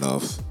long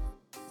enough.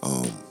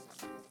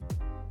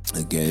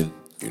 Again,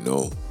 you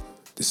know,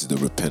 this is the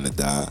repent or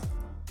die.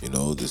 You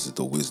know, this is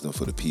the wisdom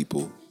for the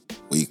people.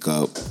 Wake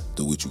up,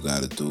 do what you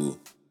gotta do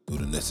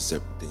the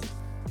necessary thing,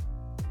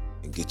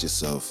 and get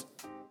yourself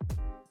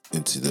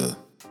into the,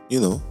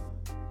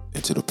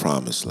 into the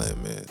promised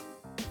land, man.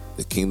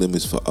 The kingdom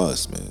is for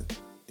us, man.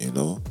 You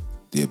know,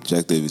 the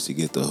objective is to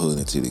get the hood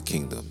into the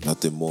kingdom.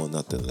 Nothing more,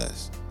 nothing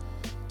less.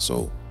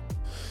 So,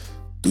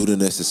 do the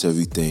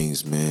necessary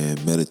things, man.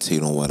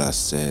 Meditate on what I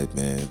said,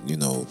 man. You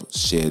know,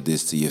 share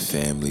this to your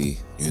family.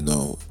 You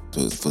know,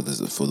 for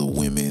the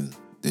women,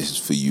 this is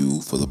for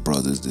you. For the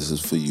brothers, this is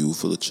for you.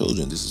 For the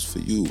children, this is for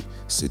you.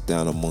 Sit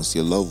down amongst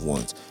your loved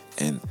ones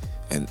and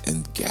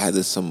gather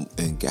this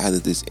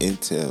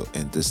intel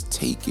and just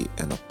take it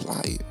and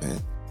apply it, man. You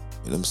know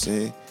what I'm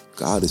saying?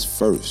 God is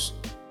first.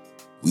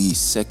 We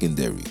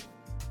secondary.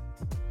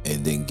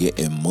 And then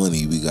getting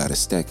money, we gotta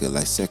stack it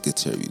like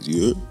secretaries,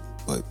 you heard?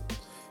 But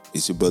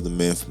it's your brother,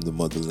 man, from the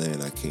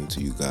motherland. I came to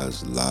you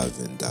guys live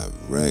and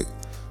direct.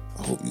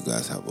 I hope you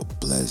guys have a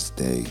blessed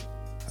day.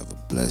 Have a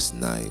blessed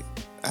night,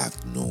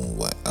 afternoon,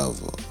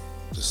 whatever.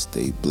 Just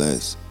stay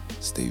blessed,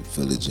 stay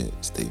vigilant,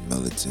 stay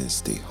militant,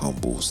 stay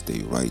humble,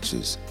 stay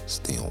righteous,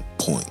 stay on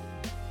point.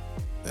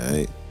 All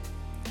right?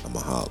 I'ma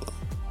holla.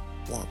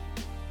 One.